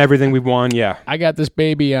 We won everything we won, yeah. I got this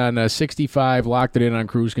baby on 65, locked it in on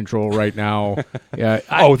cruise control right now.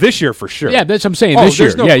 This year for sure. Yeah, that's what I'm saying. This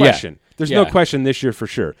year. There's no question. There's no question this year for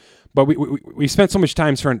sure. But we spent so much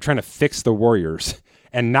time trying to fix the Warriors.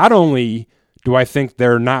 And not only do I think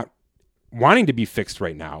they're not wanting to be fixed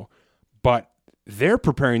right now, but they're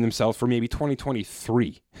preparing themselves for maybe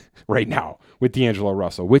 2023 right now with D'Angelo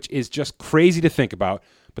Russell, which is just crazy to think about.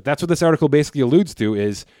 But that's what this article basically alludes to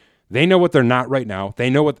is they know what they're not right now. They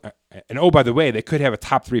know what, and oh, by the way, they could have a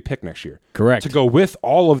top 3 pick next year. Correct. To go with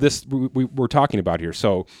all of this we're talking about here.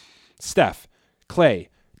 So Steph, Clay,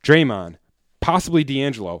 Draymond, possibly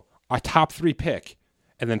D'Angelo, a top 3 pick,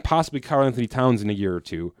 and then possibly Karl Anthony Towns in a year or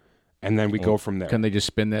two, and then we go from there. Can they just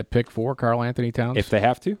spin that pick for Karl Anthony Towns? If they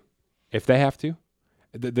have to.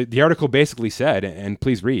 The article basically said, and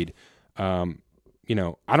please read, I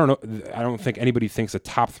don't know. I don't think anybody thinks a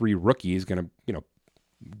top 3 rookie is going to,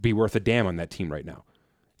 be worth a damn on that team right now.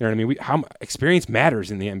 You know what I mean? Experience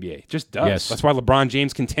matters in the NBA. It just does. Yes. That's why LeBron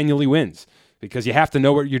James continually wins, because you have to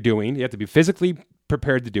know what you're doing. You have to be physically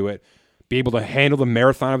prepared to do it, be able to handle the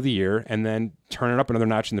marathon of the year, and then turn it up another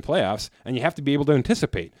notch in the playoffs. And you have to be able to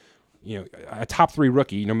anticipate. A top 3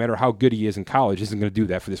 rookie, no matter how good he is in college, isn't going to do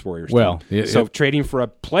that for this Warriors team. So trading for a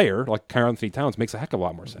player like Karl Anthony Towns makes a heck of a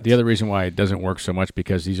lot more sense. The other reason why it doesn't work so much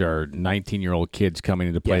because these are 19-year-old kids coming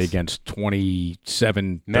into play against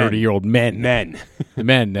 27, 30-year-old men.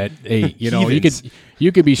 Men that, hey,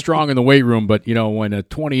 you could be strong in the weight room, but, when a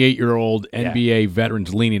 28-year-old NBA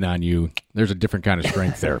veteran's leaning on you, there's a different kind of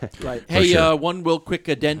strength there. Right. Hey, one real quick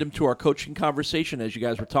addendum to our coaching conversation. As you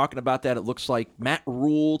guys were talking about that, it looks like Matt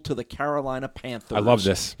Rule to the Carolina Panthers. I love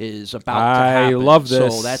this. Is about to happen. I love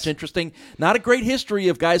this. So that's interesting. Not a great history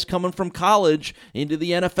of guys coming from college into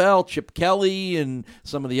the NFL. Chip Kelly and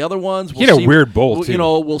some of the other ones. He had a weird bowl, too.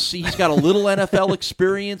 We'll see. He's got a little NFL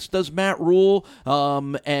experience, does Matt Rule.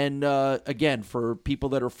 Again, for people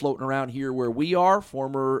that are floating around here where we are,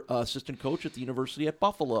 former assistant coach at the University at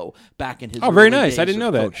Buffalo back in his very early nice. days I didn't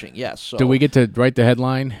know that. coaching. Yes. So, do we get to write the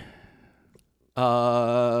headline?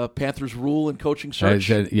 Panthers rule and coaching search.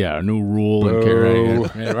 A new rule.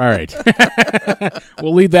 All right.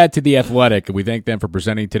 We'll leave that to The Athletic. We thank them for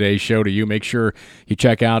presenting today's show to you. Make sure you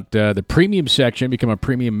check out the premium section, become a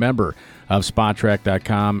premium member of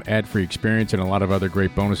SpotTrack.com, ad-free experience, and a lot of other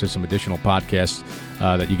great bonuses, some additional podcasts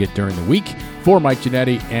that you get during the week. For Mike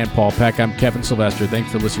Giannetti and Paul Peck, I'm Kevin Sylvester.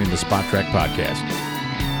 Thanks for listening to the Spot Track Podcast.